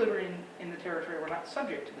already living in the territory were not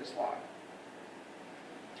subject to this law.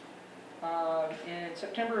 In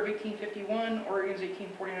September of 1851, Oregon's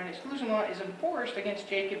 1849 exclusion law is enforced against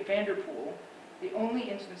Jacob Vanderpool, the only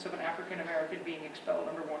instance of an African American being expelled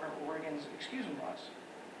under one of Oregon's exclusion laws.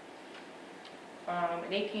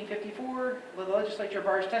 In 1854, the legislature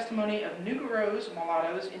bars testimony of Negroes,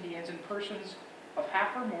 mulattoes, Indians, and persons of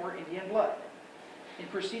half or more Indian blood in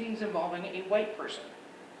proceedings involving a white person.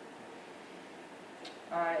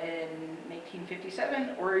 In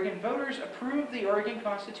 1857, Oregon voters approved the Oregon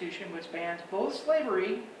Constitution, which bans both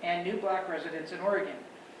slavery and new black residents in Oregon.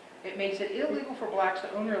 It makes it illegal for blacks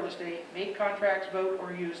to own real estate, make contracts, vote,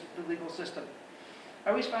 or use the legal system. I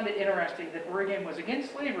always found it interesting that Oregon was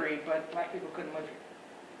against slavery, but black people couldn't live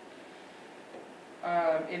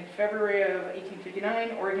here. In February of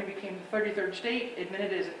 1859, Oregon became the 33rd state,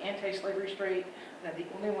 admitted as an anti-slavery state, and the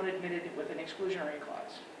only one admitted with an exclusionary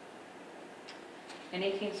clause. In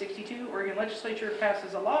 1862, Oregon legislature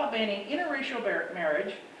passes a law banning interracial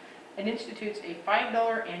marriage and institutes a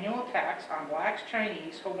 $5 annual tax on blacks,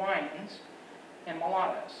 Chinese, Hawaiians, and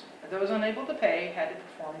mulattoes. Those unable to pay had to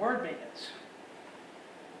perform ward maintenance.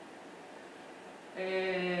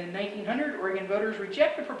 In 1900, Oregon voters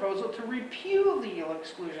reject the proposal to repeal the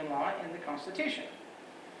exclusion law in the Constitution.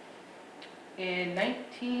 In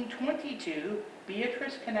 1922,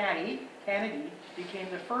 Beatrice Kennedy became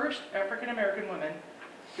the first African-American woman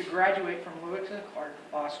to graduate from Lewis and Clark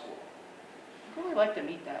Law School. I'd really like to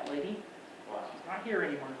meet that lady. Wow. She's not here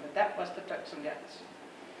anymore, but that must have touched some guts.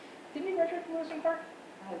 Didn't you graduate from Lewis and Clark?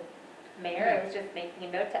 Mayor, I was just making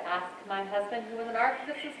a note to ask my husband, who was an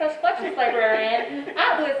archivist and special collections librarian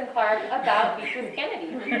at Lewis and Clark, about Beatrice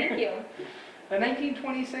Kennedy. Thank you. The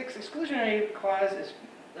 1926 exclusionary clause is,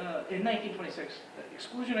 in 1926, the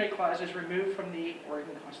exclusionary clause is removed from the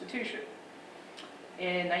Oregon Constitution.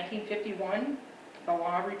 In 1951, the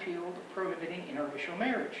law repealed prohibiting interracial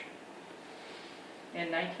marriage.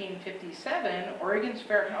 In 1957, Oregon's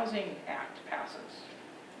Fair Housing Act passes.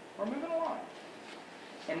 We're moving along.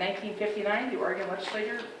 In 1959, the Oregon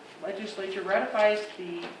legislature ratifies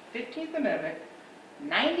the 15th Amendment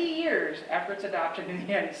 90 years after its adoption in the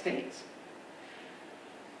United States.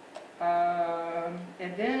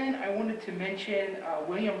 And then I wanted to mention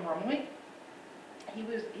William Rumley. He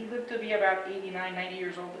lived to be about 89, 90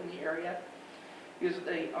 years old in the area. He was,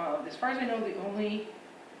 as far as I know, the only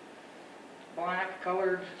black,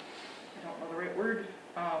 colored, I don't know the right word,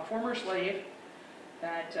 former slave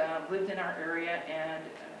that lived in our area and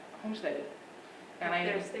homesteaded. And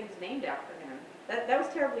There's things named after him. That was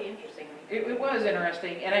terribly interesting. It was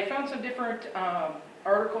interesting, and I found some different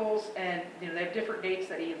articles, and they have different dates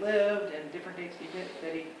that he lived and different dates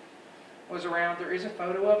that he was around. There is a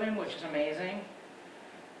photo of him, which is amazing,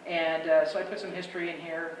 and so I put some history in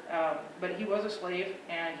here. But he was a slave,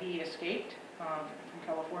 and he escaped from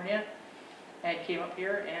California and came up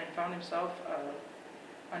here and found himself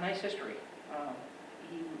a nice history.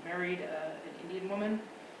 He married an Indian woman,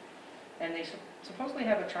 and they supposedly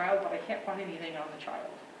have a child, but I can't find anything on the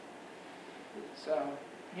child. So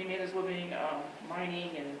he made his living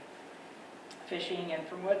mining and fishing, and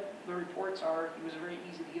from what the reports are, he was a very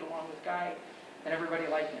easy to get along with guy, and everybody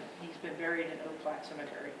liked him. He's been buried in Oak Flat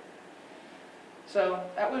Cemetery. So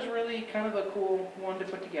that was really kind of a cool one to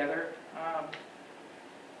put together.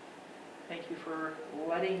 Thank you for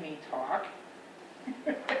letting me talk.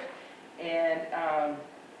 And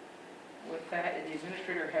with that, the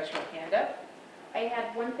administrator has her hand up. I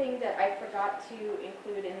had one thing that I forgot to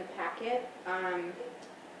include in the packet,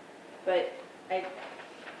 but I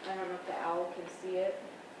don't know if the owl can see it.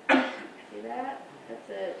 See that?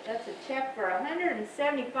 That's a check for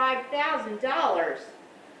 $175,000.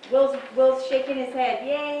 Will's shaking his head,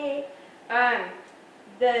 yay!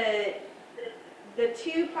 The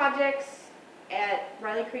two projects at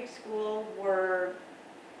Riley Creek School were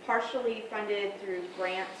partially funded through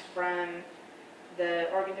grants from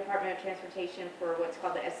the Oregon Department of Transportation for what's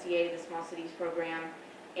called the SCA, the Small Cities Program,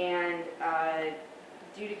 and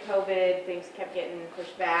due to COVID, things kept getting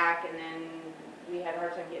pushed back, and then we had a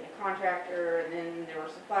hard time getting a contractor, and then there were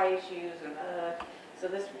supply issues, and So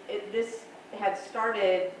this had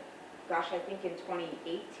started, gosh, I think in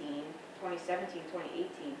 2018, 2017,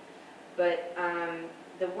 2018. But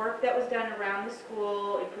the work that was done around the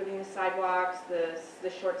school, improving the sidewalks, the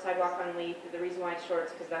short sidewalk on Leaf, the reason why it's short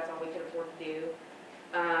is because that's all we could afford to do.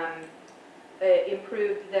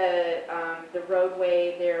 Improved the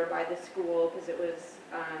roadway there by the school because it was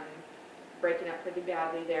breaking up pretty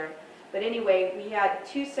badly there. But anyway, we had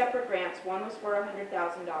two separate grants. One was for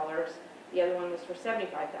 $100,000. The other one was for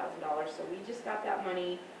 $75,000. So we just got that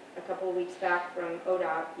money a couple of weeks back from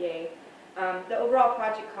ODOT, yay. The overall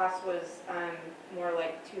project cost was more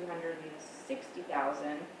like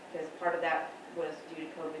 $260,000 because part of that was due to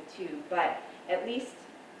COVID too. But at least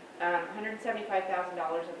 $175,000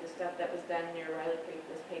 of the stuff that was done near Riley Creek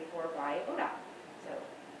was paid for by ODOT. So,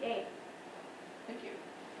 yay. Thank you.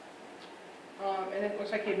 And it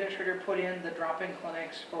looks like the administrator put in the drop-in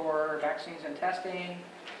clinics for vaccines and testing.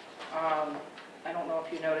 I don't know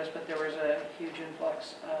if you noticed, but there was a huge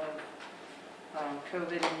influx of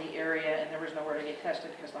COVID in the area, and there was nowhere to get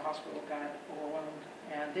tested because the hospital got overwhelmed.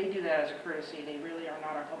 And they do that as a courtesy. They really are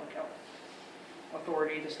not our public health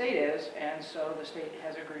authority. The state is, and so the state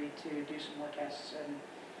has agreed to do some more tests, and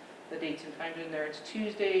the dates and times in there. It's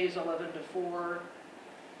Tuesdays 11 to 4,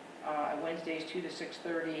 Wednesdays 2 to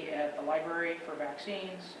 6:30 at the library for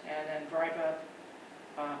vaccines, and then drive-up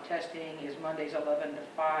testing is Mondays 11 to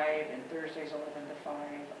 5 and Thursdays 11 to 5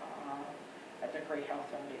 at the Great Health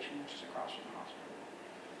Foundation, which is across from the hospital.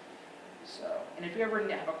 So, and if you ever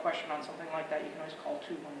have a question on something like that, you can always call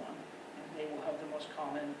 211, and they will have the most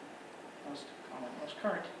current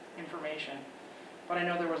information. But I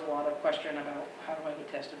know there was a lot of question about how do I get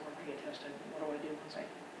tested, where do I get tested, what do I do once I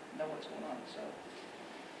know what's going on. So,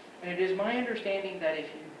 and it is my understanding that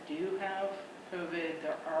if you do have COVID,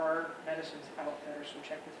 there are medicines out there, so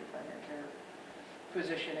check with your primary care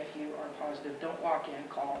physician if you are positive. Don't walk in,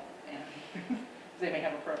 call, and they may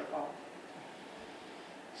have a protocol.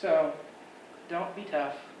 So, don't be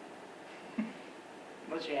tough,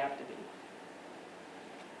 unless you have to be.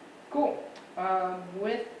 Cool.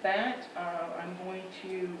 With that, I'm going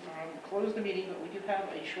to close the meeting, but we do have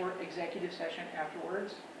a short executive session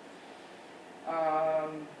afterwards.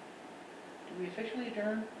 Do we officially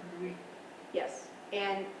adjourn, or do we? Yes,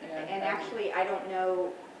 and actually, I don't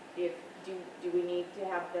know if, do we need to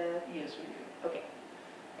have the, Yes, we do. okay,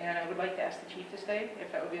 And I would like to ask the chief to stay,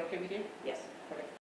 if that would be okay with you? yes. Okay.